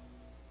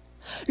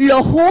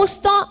 lo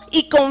justo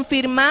y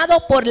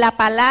confirmado por la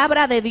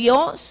palabra de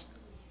Dios,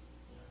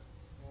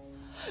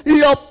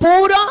 lo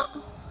puro,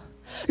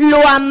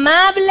 lo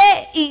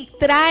amable y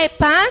trae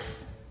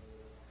paz,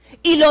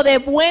 y lo de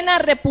buena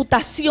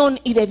reputación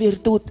y de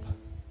virtud.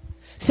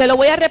 Se lo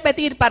voy a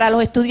repetir para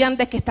los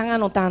estudiantes que están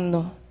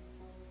anotando.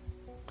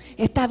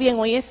 Está bien,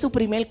 hoy es su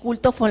primer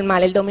culto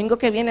formal. El domingo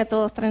que viene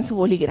todos traen su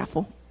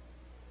bolígrafo.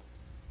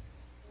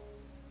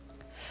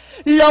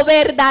 Lo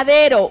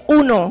verdadero,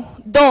 1.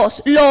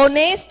 2. Lo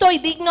honesto y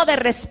digno de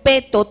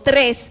respeto.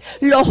 3.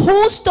 Lo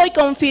justo y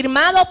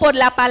confirmado por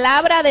la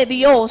palabra de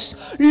Dios.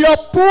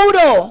 Lo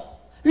puro,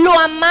 lo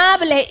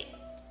amable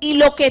y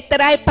lo que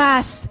trae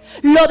paz.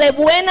 Lo de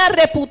buena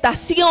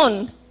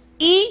reputación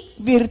y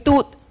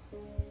virtud.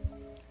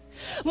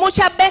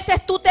 Muchas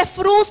veces tú te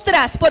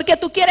frustras porque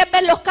tú quieres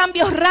ver los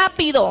cambios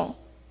rápido.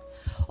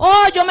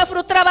 Oh, yo me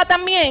frustraba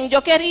también.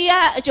 Yo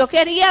quería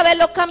ver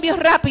los cambios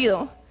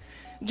rápido.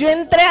 Yo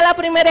entré a la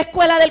primera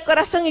escuela del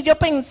corazón y yo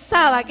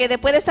pensaba que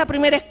después de esa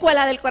primera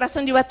escuela del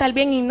corazón yo iba a estar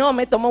bien, y no,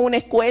 me tomó 1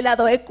 escuela,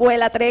 2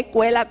 escuelas, 3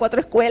 escuelas,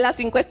 4 escuelas,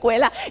 5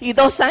 escuelas y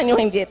 2 años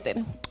en Yetter.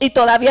 Y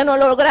todavía no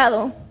lo he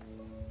logrado.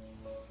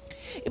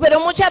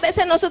 Pero muchas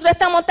veces nosotros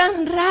estamos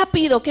tan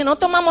rápido que no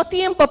tomamos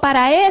tiempo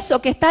para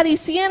eso que está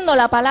diciendo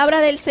la palabra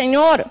del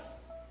Señor.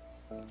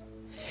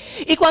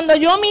 Y cuando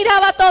yo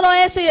miraba todo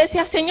eso, yo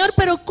decía, Señor,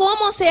 pero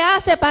 ¿cómo se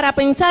hace para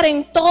pensar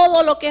en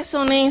todo lo que es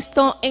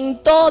honesto,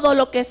 en todo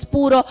lo que es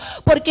puro?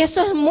 Porque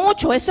eso es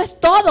mucho, eso es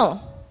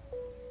todo.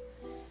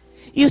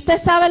 ¿Y usted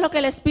sabe lo que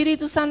el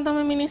Espíritu Santo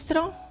me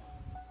ministró?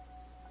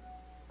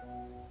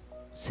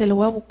 Se lo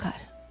voy a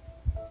buscar.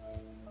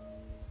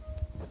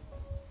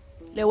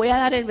 Le voy a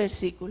dar el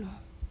versículo.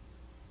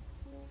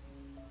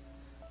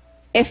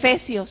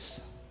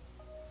 Efesios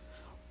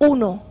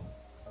 1,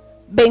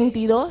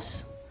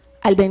 22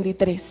 al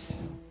 23.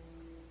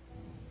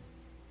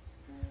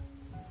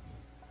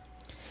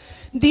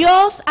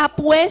 Dios ha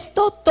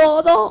puesto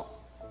todo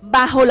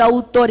bajo la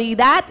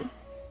autoridad.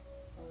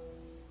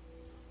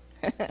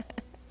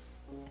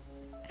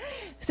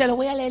 Se lo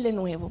voy a leer de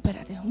nuevo,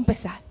 espérate, vamos a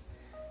empezar.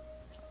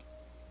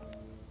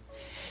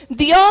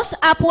 Dios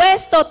ha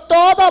puesto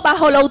todo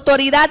bajo la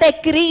autoridad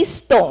de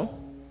Cristo,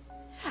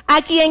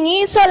 a quien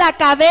hizo la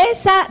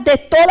cabeza de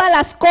todas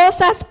las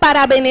cosas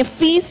para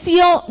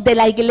beneficio de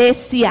la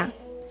iglesia.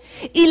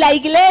 Y la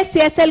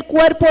iglesia es el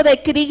cuerpo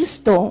de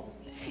Cristo,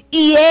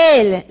 y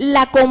Él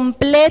la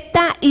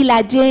completa y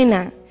la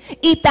llena.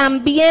 Y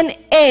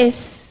también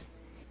es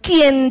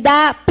quien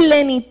da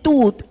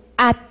plenitud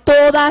a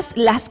todas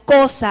las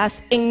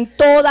cosas, en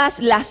todas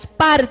las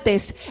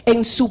partes,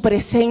 en su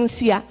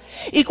presencia.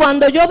 Y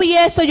cuando yo vi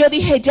eso, yo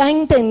dije, ya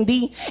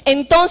entendí.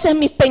 Entonces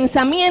mis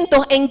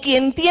pensamientos en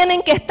quien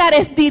tienen que estar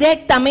es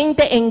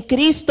directamente en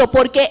Cristo,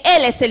 porque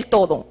Él es el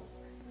todo.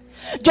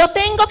 Yo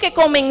tengo que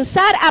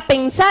comenzar a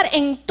pensar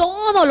en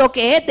todo lo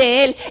que es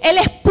de Él. Él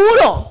es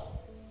puro.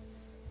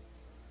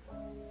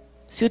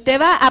 Si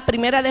usted va a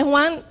 1 de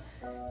Juan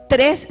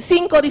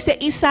 3:5 dice,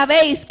 y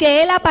sabéis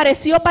que Él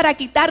apareció para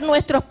quitar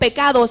nuestros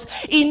pecados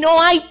y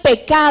no hay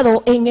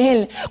pecado en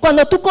Él.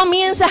 Cuando tú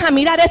comienzas a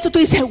mirar eso, tú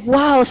dices,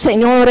 wow,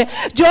 Señor,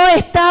 yo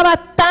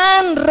estaba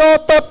tan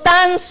roto,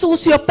 tan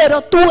sucio,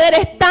 pero tú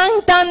eres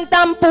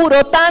tan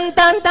puro,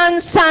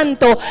 tan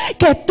santo,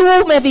 que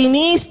tú me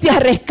viniste a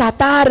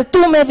rescatar,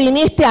 tú me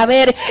viniste a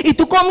ver, y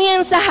tú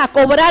comienzas a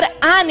cobrar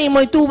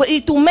ánimo,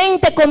 y tu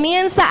mente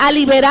comienza a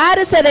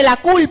liberarse de la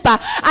culpa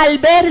al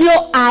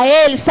verlo a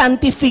Él,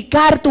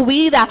 santificar tu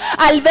vida,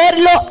 al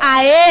verlo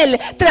a Él,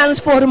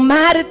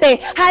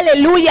 transformarte.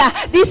 Aleluya.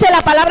 Dice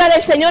la palabra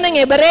del Señor en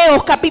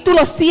Hebreos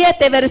capítulo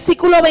 7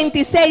 versículo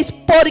 26,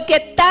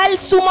 porque tal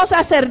sumo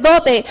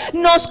sacerdote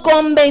nos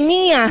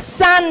convenía,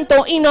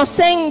 santo,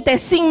 inocente,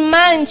 sin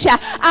mancha,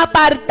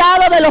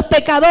 apartado de los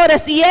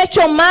pecadores y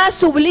hecho más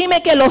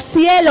sublime que los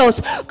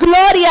cielos.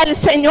 Gloria al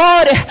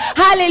Señor.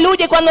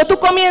 Aleluya. Cuando tú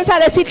comienzas a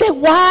decirte,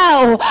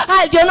 wow,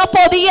 yo no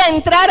podía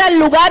entrar al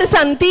lugar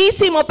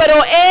santísimo, pero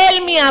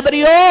Él me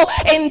abrió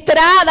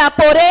entrada.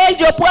 Por Él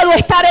yo puedo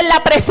estar en la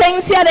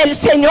presencia del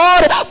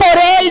Señor. Por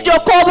Él yo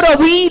cobro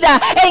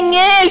vida. En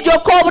Él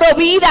yo cobro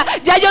vida.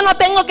 Ya yo no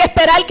tengo que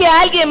esperar que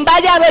alguien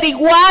vaya a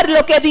averiguar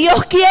lo que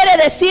Dios quiere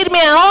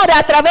decirme ahora.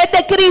 A través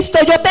de Cristo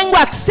yo tengo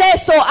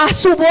acceso a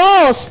su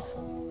voz.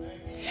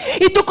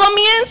 Y tú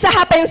comienzas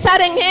a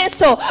pensar en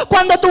eso.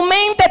 Cuando tu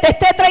mente te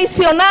esté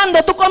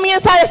traicionando, tú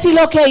comienzas a decir,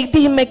 ok,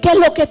 dime, ¿qué es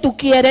lo que tú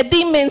quieres?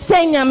 Dime,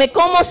 enséñame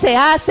cómo se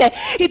hace.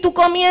 Y tú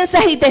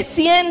comienzas y te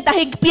sientas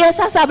y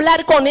empiezas a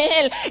hablar con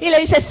Él. Y le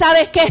dices,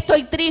 ¿sabes qué?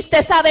 Estoy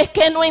triste. ¿Sabes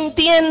qué? No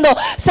entiendo.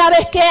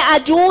 ¿Sabes qué?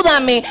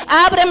 Ayúdame.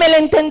 Ábreme el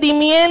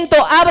entendimiento.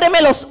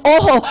 Ábreme los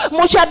ojos.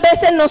 Muchas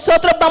veces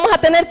nosotros vamos a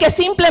tener que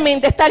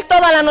simplemente estar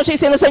toda la noche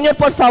diciendo, Señor,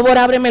 por favor,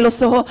 ábreme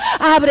los ojos.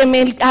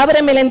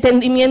 Ábreme el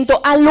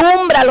entendimiento.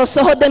 Alumbra los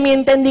ojos de mi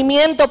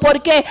entendimiento.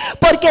 ¿Por qué?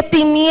 Porque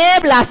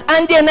tinieblas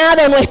han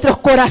llenado nuestros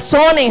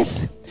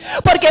corazones.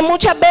 Porque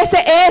muchas veces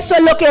eso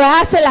es lo que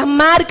hace las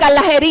marcas,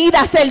 las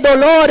heridas, el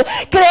dolor.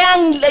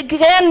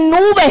 Crean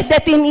nubes de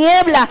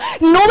tinieblas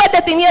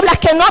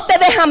que no te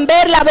dejan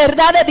ver la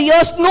verdad de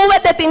Dios.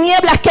 Nubes de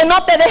tinieblas que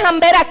no te dejan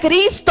ver a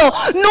Cristo.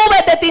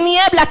 Nubes de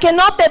tinieblas que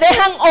no te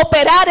dejan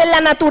operar en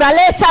la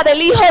naturaleza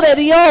del Hijo de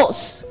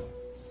Dios.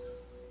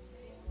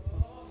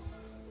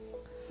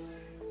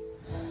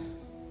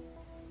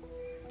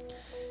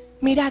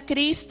 Mira a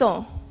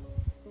Cristo.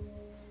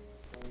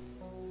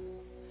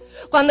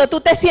 Cuando tú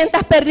te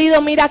sientas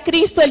perdido, mira a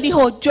Cristo. Él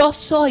dijo, yo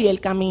soy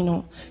el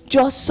camino,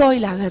 yo soy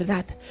la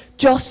verdad,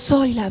 yo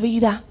soy la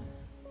vida.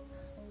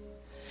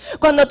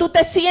 Cuando tú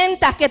te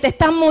sientas que te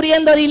estás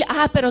muriendo, dile,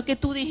 pero que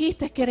tú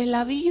dijiste que eres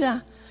la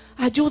vida.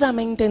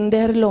 Ayúdame a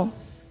entenderlo.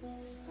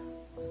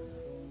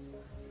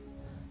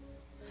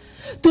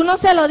 Tú no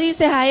se lo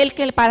dices a Él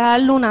que para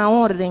darle una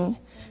orden,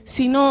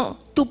 sino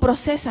tú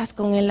procesas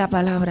con Él la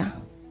palabra.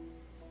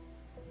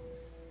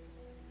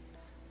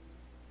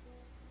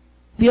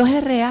 Dios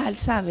es real,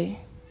 ¿sabe?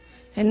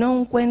 Él no es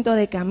un cuento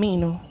de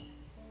camino.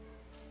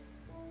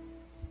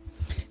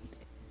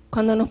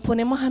 Cuando nos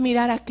ponemos a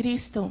mirar a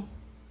Cristo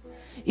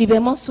y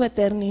vemos su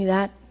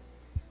eternidad,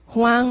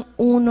 Juan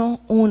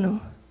 1:1,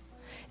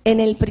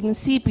 en el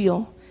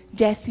principio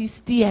ya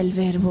existía el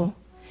Verbo,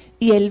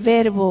 y el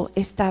Verbo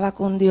estaba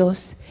con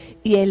Dios,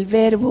 y el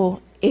Verbo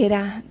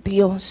era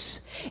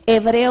Dios.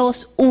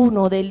 Hebreos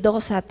 1 del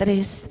 2 a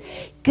 3.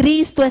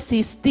 Cristo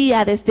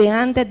existía desde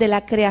antes de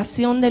la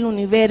creación del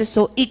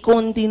universo y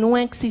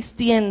continúa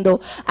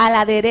existiendo a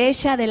la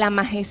derecha de la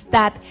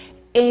majestad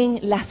en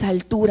las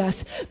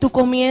alturas. Tú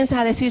comienzas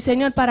a decir,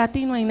 Señor, para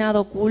ti no hay nada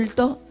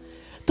oculto.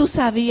 Tú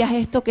sabías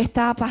esto que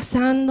estaba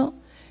pasando.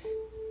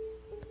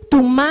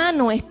 Tu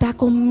mano está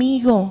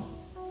conmigo.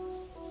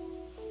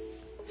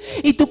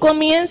 Y tú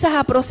comienzas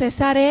a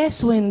procesar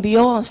eso en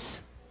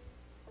Dios.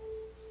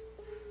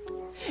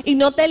 Y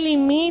no te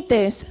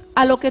limites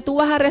a lo que tú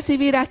vas a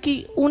recibir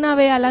aquí una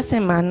vez a la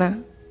semana.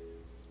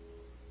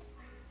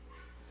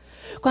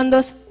 Cuando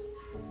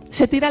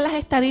se tiran las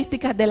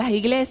estadísticas de las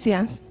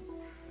iglesias,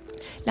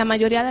 la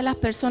mayoría de las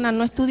personas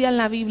no estudian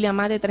la Biblia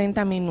más de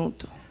 30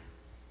 minutos.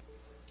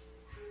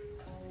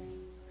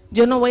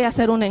 Yo no voy a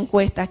hacer una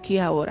encuesta aquí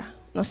ahora,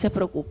 no se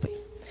preocupe.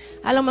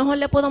 A lo mejor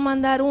le puedo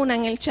mandar una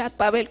en el chat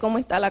para ver cómo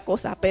está la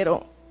cosa,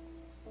 pero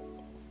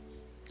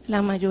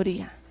la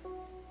mayoría.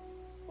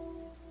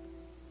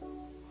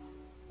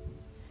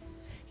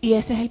 Y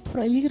ese es el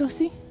peligro,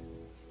 sí.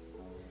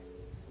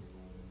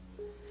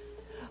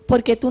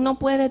 Porque tú no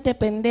puedes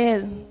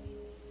depender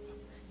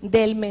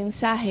del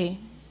mensaje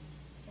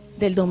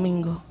del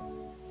domingo.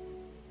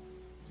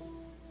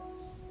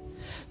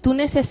 Tú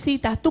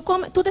necesitas,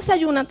 tú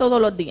desayunas todos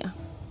los días.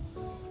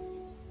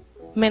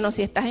 Menos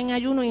si estás en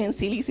ayuno y en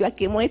silicio.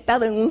 Aquí hemos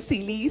estado en un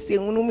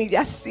silicio, en una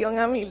humillación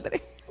a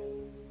Mildred.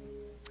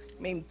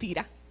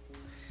 Mentira.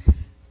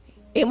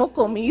 Hemos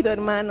comido,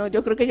 hermano.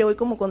 Yo creo que yo voy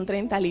como con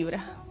 30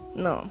 libras.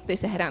 No, estoy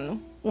exagerando,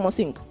 como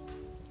 5.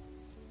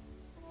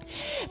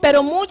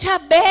 Pero muchas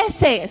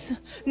veces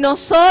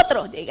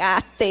nosotros,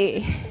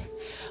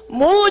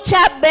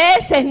 muchas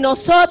veces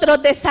nosotros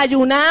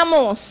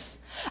desayunamos,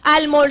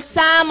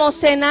 almorzamos,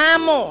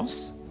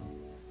 cenamos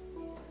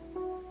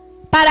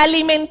para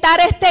alimentar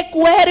este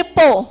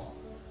cuerpo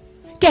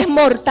que es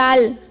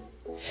mortal.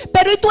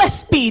 Pero ¿y tu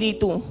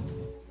espíritu?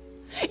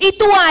 ¿Y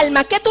tu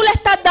alma? ¿Qué tú le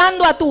estás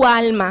dando a tu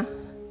alma?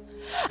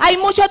 Hay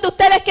muchos de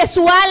ustedes que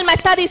su alma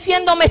está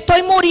diciendo, me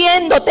estoy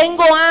muriendo,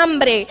 tengo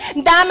hambre,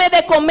 dame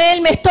de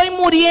comer, me estoy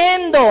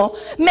muriendo,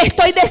 me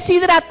estoy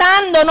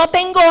deshidratando, no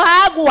tengo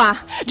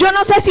agua. Yo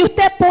no sé si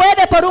usted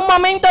puede por un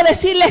momento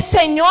decirle,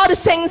 Señor,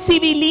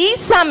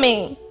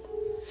 sensibilízame.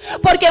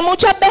 Porque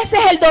muchas veces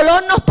el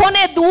dolor nos pone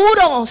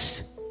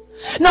duros.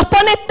 Nos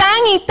pone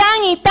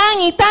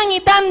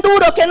tan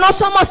duro que no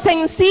somos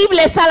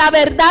sensibles a la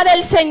verdad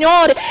del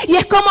Señor. Y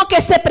es como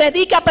que se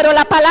predica, pero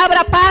la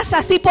palabra pasa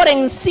así por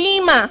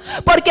encima.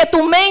 Porque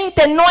tu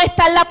mente no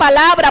está en la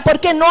palabra.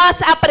 Porque no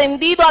has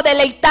aprendido a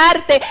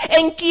deleitarte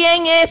en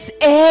quién es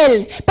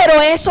Él.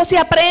 Pero eso se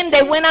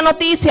aprende, buena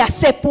noticia,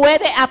 se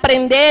puede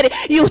aprender.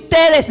 Y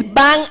ustedes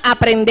van a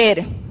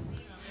aprender.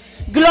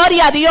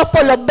 Gloria a Dios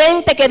por los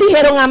 20 que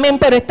dijeron amén,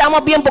 pero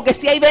estamos bien porque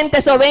si hay 20,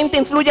 esos 20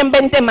 influyen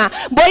 20 más.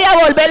 Voy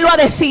a volverlo a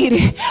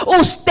decir.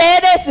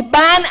 Ustedes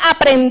van a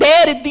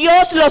aprender.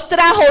 Dios los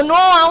trajo no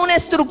a una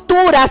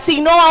estructura,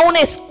 sino a una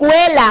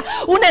escuela.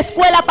 Una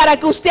escuela para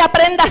que usted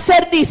aprenda a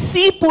ser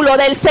discípulo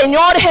del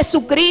Señor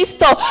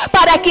Jesucristo.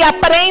 Para que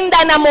aprenda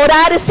a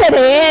enamorarse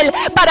de Él.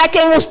 Para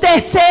que en usted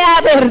sea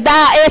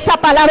verdad. Esa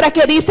palabra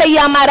que dice: y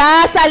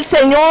amarás al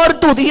Señor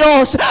tu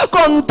Dios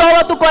con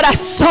todo tu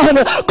corazón,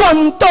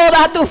 con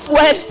toda tu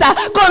fuerza,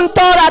 con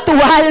toda tu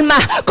alma,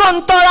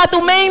 con toda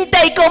tu mente,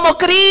 y como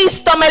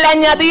Cristo me le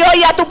añadió,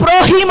 y a tu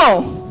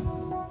prójimo.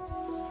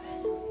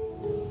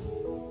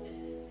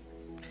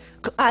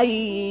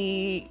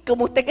 Ay,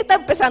 como usted que está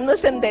empezando a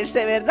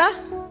encenderse, ¿verdad?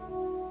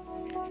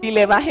 Y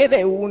le bajé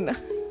de una.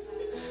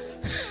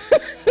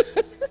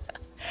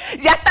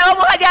 Ya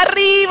estábamos allá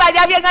arriba,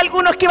 ya habían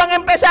algunos que iban a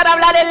empezar a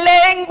hablar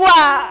en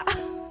lengua.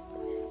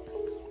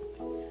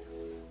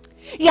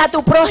 Y a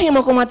tu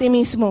prójimo como a ti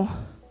mismo.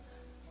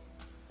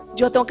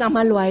 Yo tengo que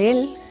amarlo a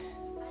él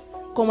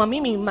como a mí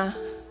misma.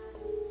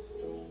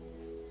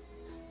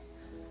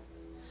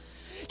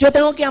 Yo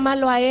tengo que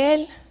amarlo a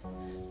él.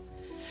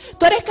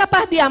 Tú eres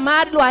capaz de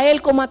amarlo a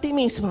él como a ti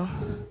mismo.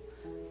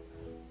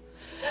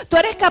 Tú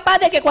eres capaz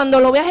de que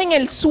cuando lo veas en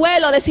el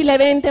suelo decirle: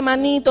 vente,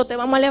 manito, te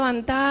vamos a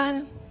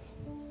levantar.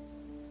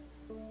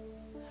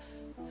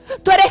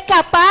 Tú eres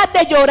capaz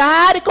de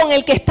llorar con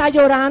el que está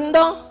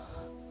llorando.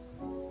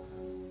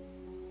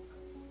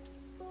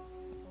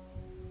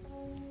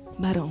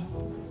 Varón,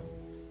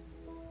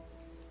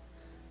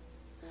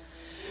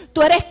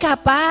 tú eres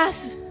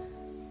capaz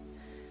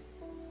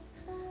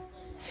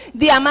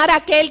de amar a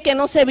aquel que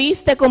no se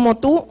viste como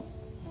tú.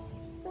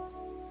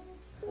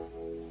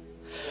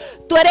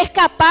 Tú eres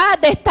capaz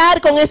de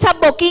estar con esas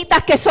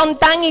boquitas que son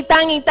tan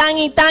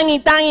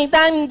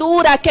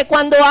duras que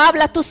cuando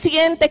hablas tú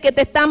sientes que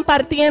te están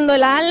partiendo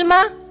el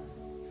alma.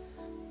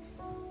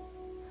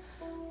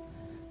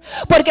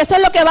 Porque eso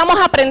es lo que vamos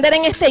a aprender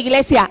en esta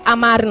iglesia: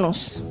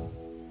 amarnos.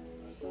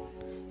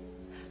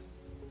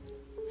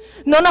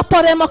 No nos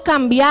podemos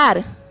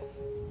cambiar.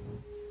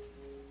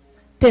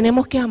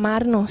 Tenemos que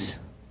amarnos.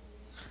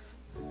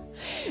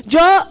 Yo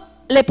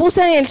le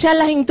puse en el chat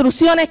las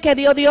instrucciones que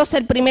dio Dios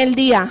el primer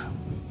día.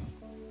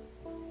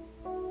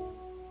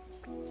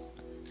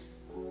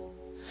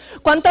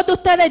 ¿Cuántos de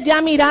ustedes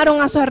ya miraron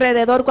a su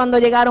alrededor cuando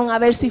llegaron a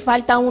ver si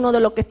falta uno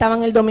de los que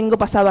estaban el domingo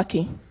pasado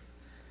aquí?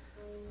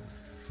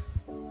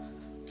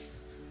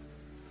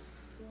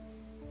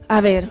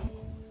 A ver,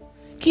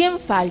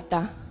 ¿quién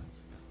falta?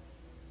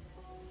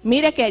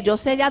 Mire que yo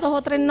sé ya 2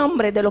 o 3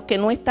 nombres de los que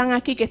no están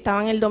aquí, que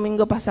estaban el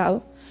domingo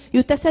pasado. Y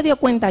usted se dio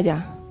cuenta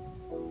ya.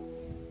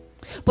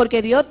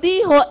 Porque Dios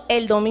dijo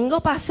el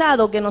domingo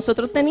pasado que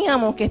nosotros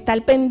teníamos que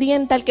estar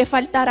pendiente al que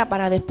faltara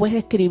para después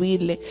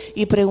escribirle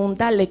y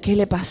preguntarle qué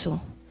le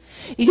pasó.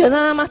 Y yo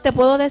nada más te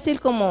puedo decir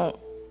como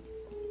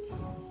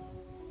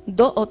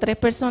 2 o 3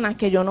 personas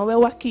que yo no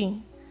veo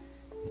aquí,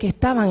 que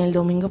estaban el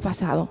domingo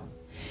pasado.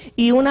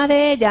 Y una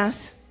de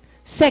ellas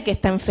sé que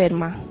está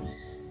enferma.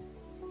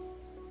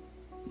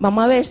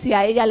 Vamos a ver si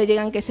a ella le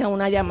llegan que sea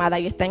una llamada,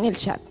 y está en el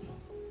chat.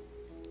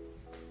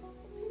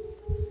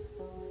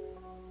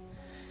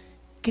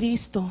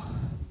 Cristo,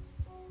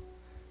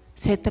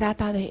 se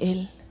trata de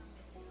Él.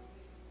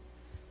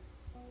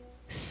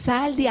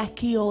 Sal de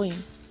aquí hoy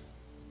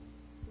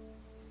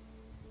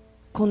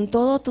con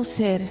todo tu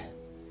ser,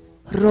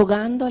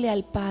 rogándole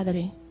al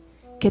Padre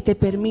que te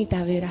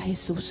permita ver a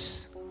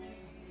Jesús.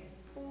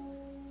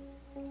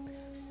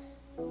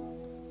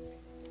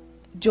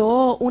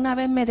 Yo una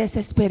vez me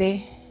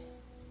desesperé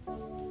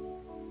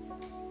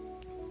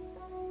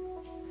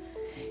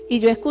y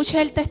yo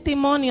escuché el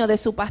testimonio de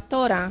su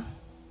pastora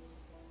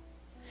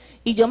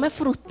y yo me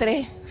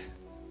frustré.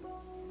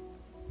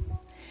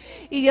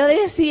 Y yo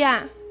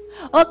decía: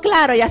 oh,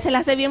 claro, ya se la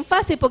hace bien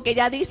fácil porque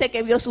ella dice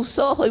que vio sus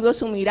ojos y vio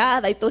su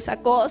mirada y toda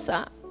esa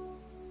cosa.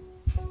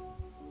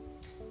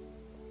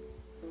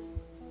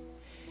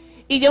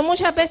 Y yo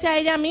muchas veces a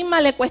ella misma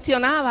le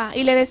cuestionaba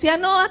y le decía: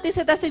 no, a ti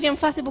se te hace bien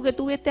fácil porque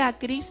tú viste a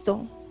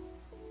Cristo.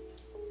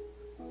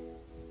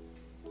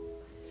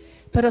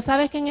 Pero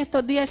sabes que en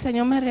estos días el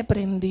Señor me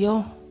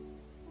reprendió.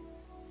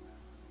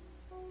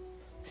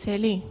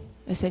 Celi,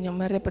 el Señor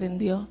me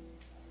reprendió.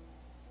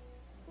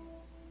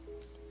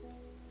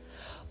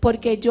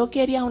 Porque yo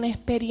quería una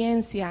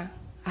experiencia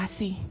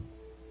así.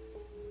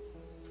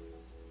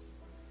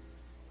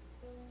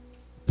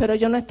 Pero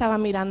yo no estaba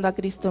mirando a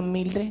Cristo en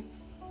Mildred.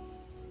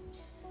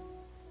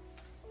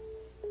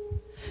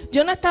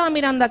 Yo no estaba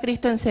mirando a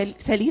Cristo en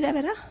Celide,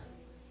 ¿verdad?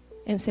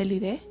 En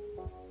Celide.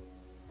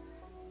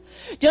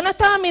 Yo no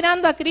estaba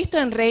mirando a Cristo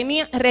en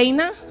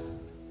Reina.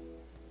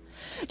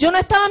 Yo no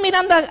estaba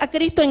mirando a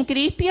Cristo en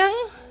Cristian.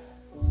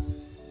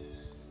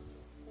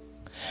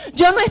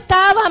 Yo no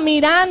estaba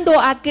mirando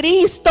a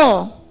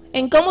Cristo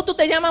en cómo tú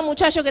te llamas,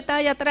 muchacho que está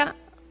allá atrás.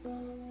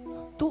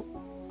 Tú.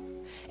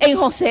 En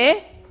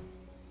José.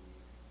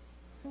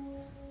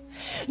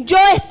 Yo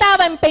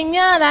estaba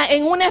empeñada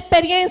en una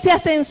experiencia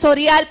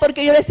sensorial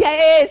porque yo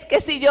decía, es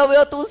que si yo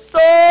veo tus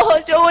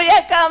ojos, yo voy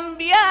a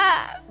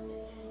cambiar.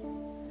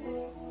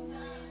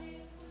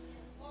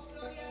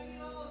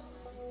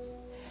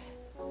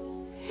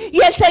 Y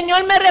el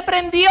Señor me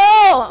reprendió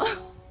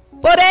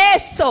por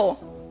eso.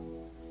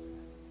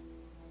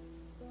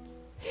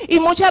 Y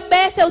muchas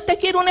veces usted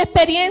quiere una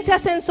experiencia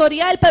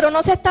sensorial, pero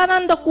no se está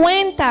dando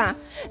cuenta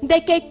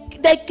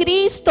de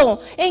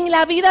Cristo en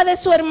la vida de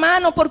su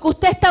hermano, porque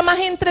usted está más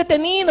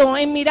entretenido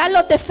en mirar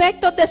los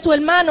defectos de su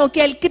hermano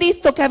que el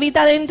Cristo que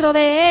habita dentro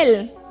de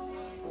él.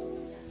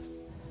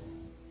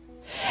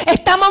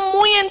 Estamos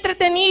muy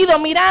entretenidos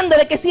mirando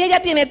de que si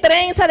ella tiene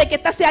trenza, de que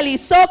esta se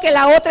alisó, que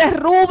la otra es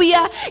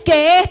rubia,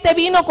 que este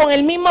vino con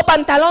el mismo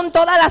pantalón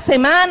toda la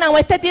semana, o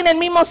este tiene el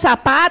mismo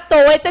zapato,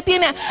 o este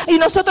tiene... Y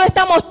nosotros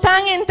estamos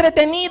tan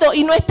entretenidos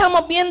y no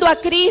estamos viendo a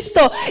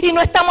Cristo y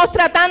no estamos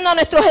tratando a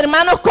nuestros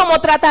hermanos como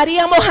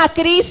trataríamos a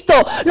Cristo.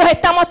 Los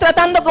estamos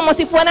tratando como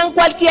si fueran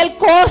cualquier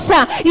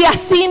cosa y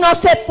así no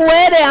se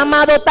puede,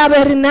 amado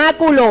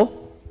tabernáculo.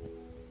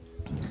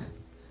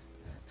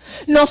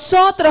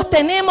 Nosotros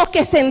tenemos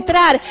que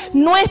centrar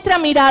nuestra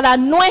mirada,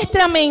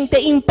 nuestra mente,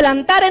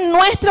 implantar en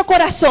nuestro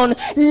corazón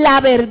la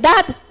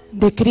verdad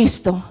de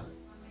Cristo.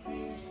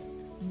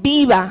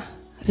 Viva,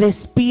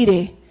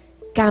 respire,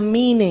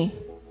 camine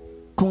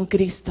con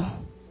Cristo.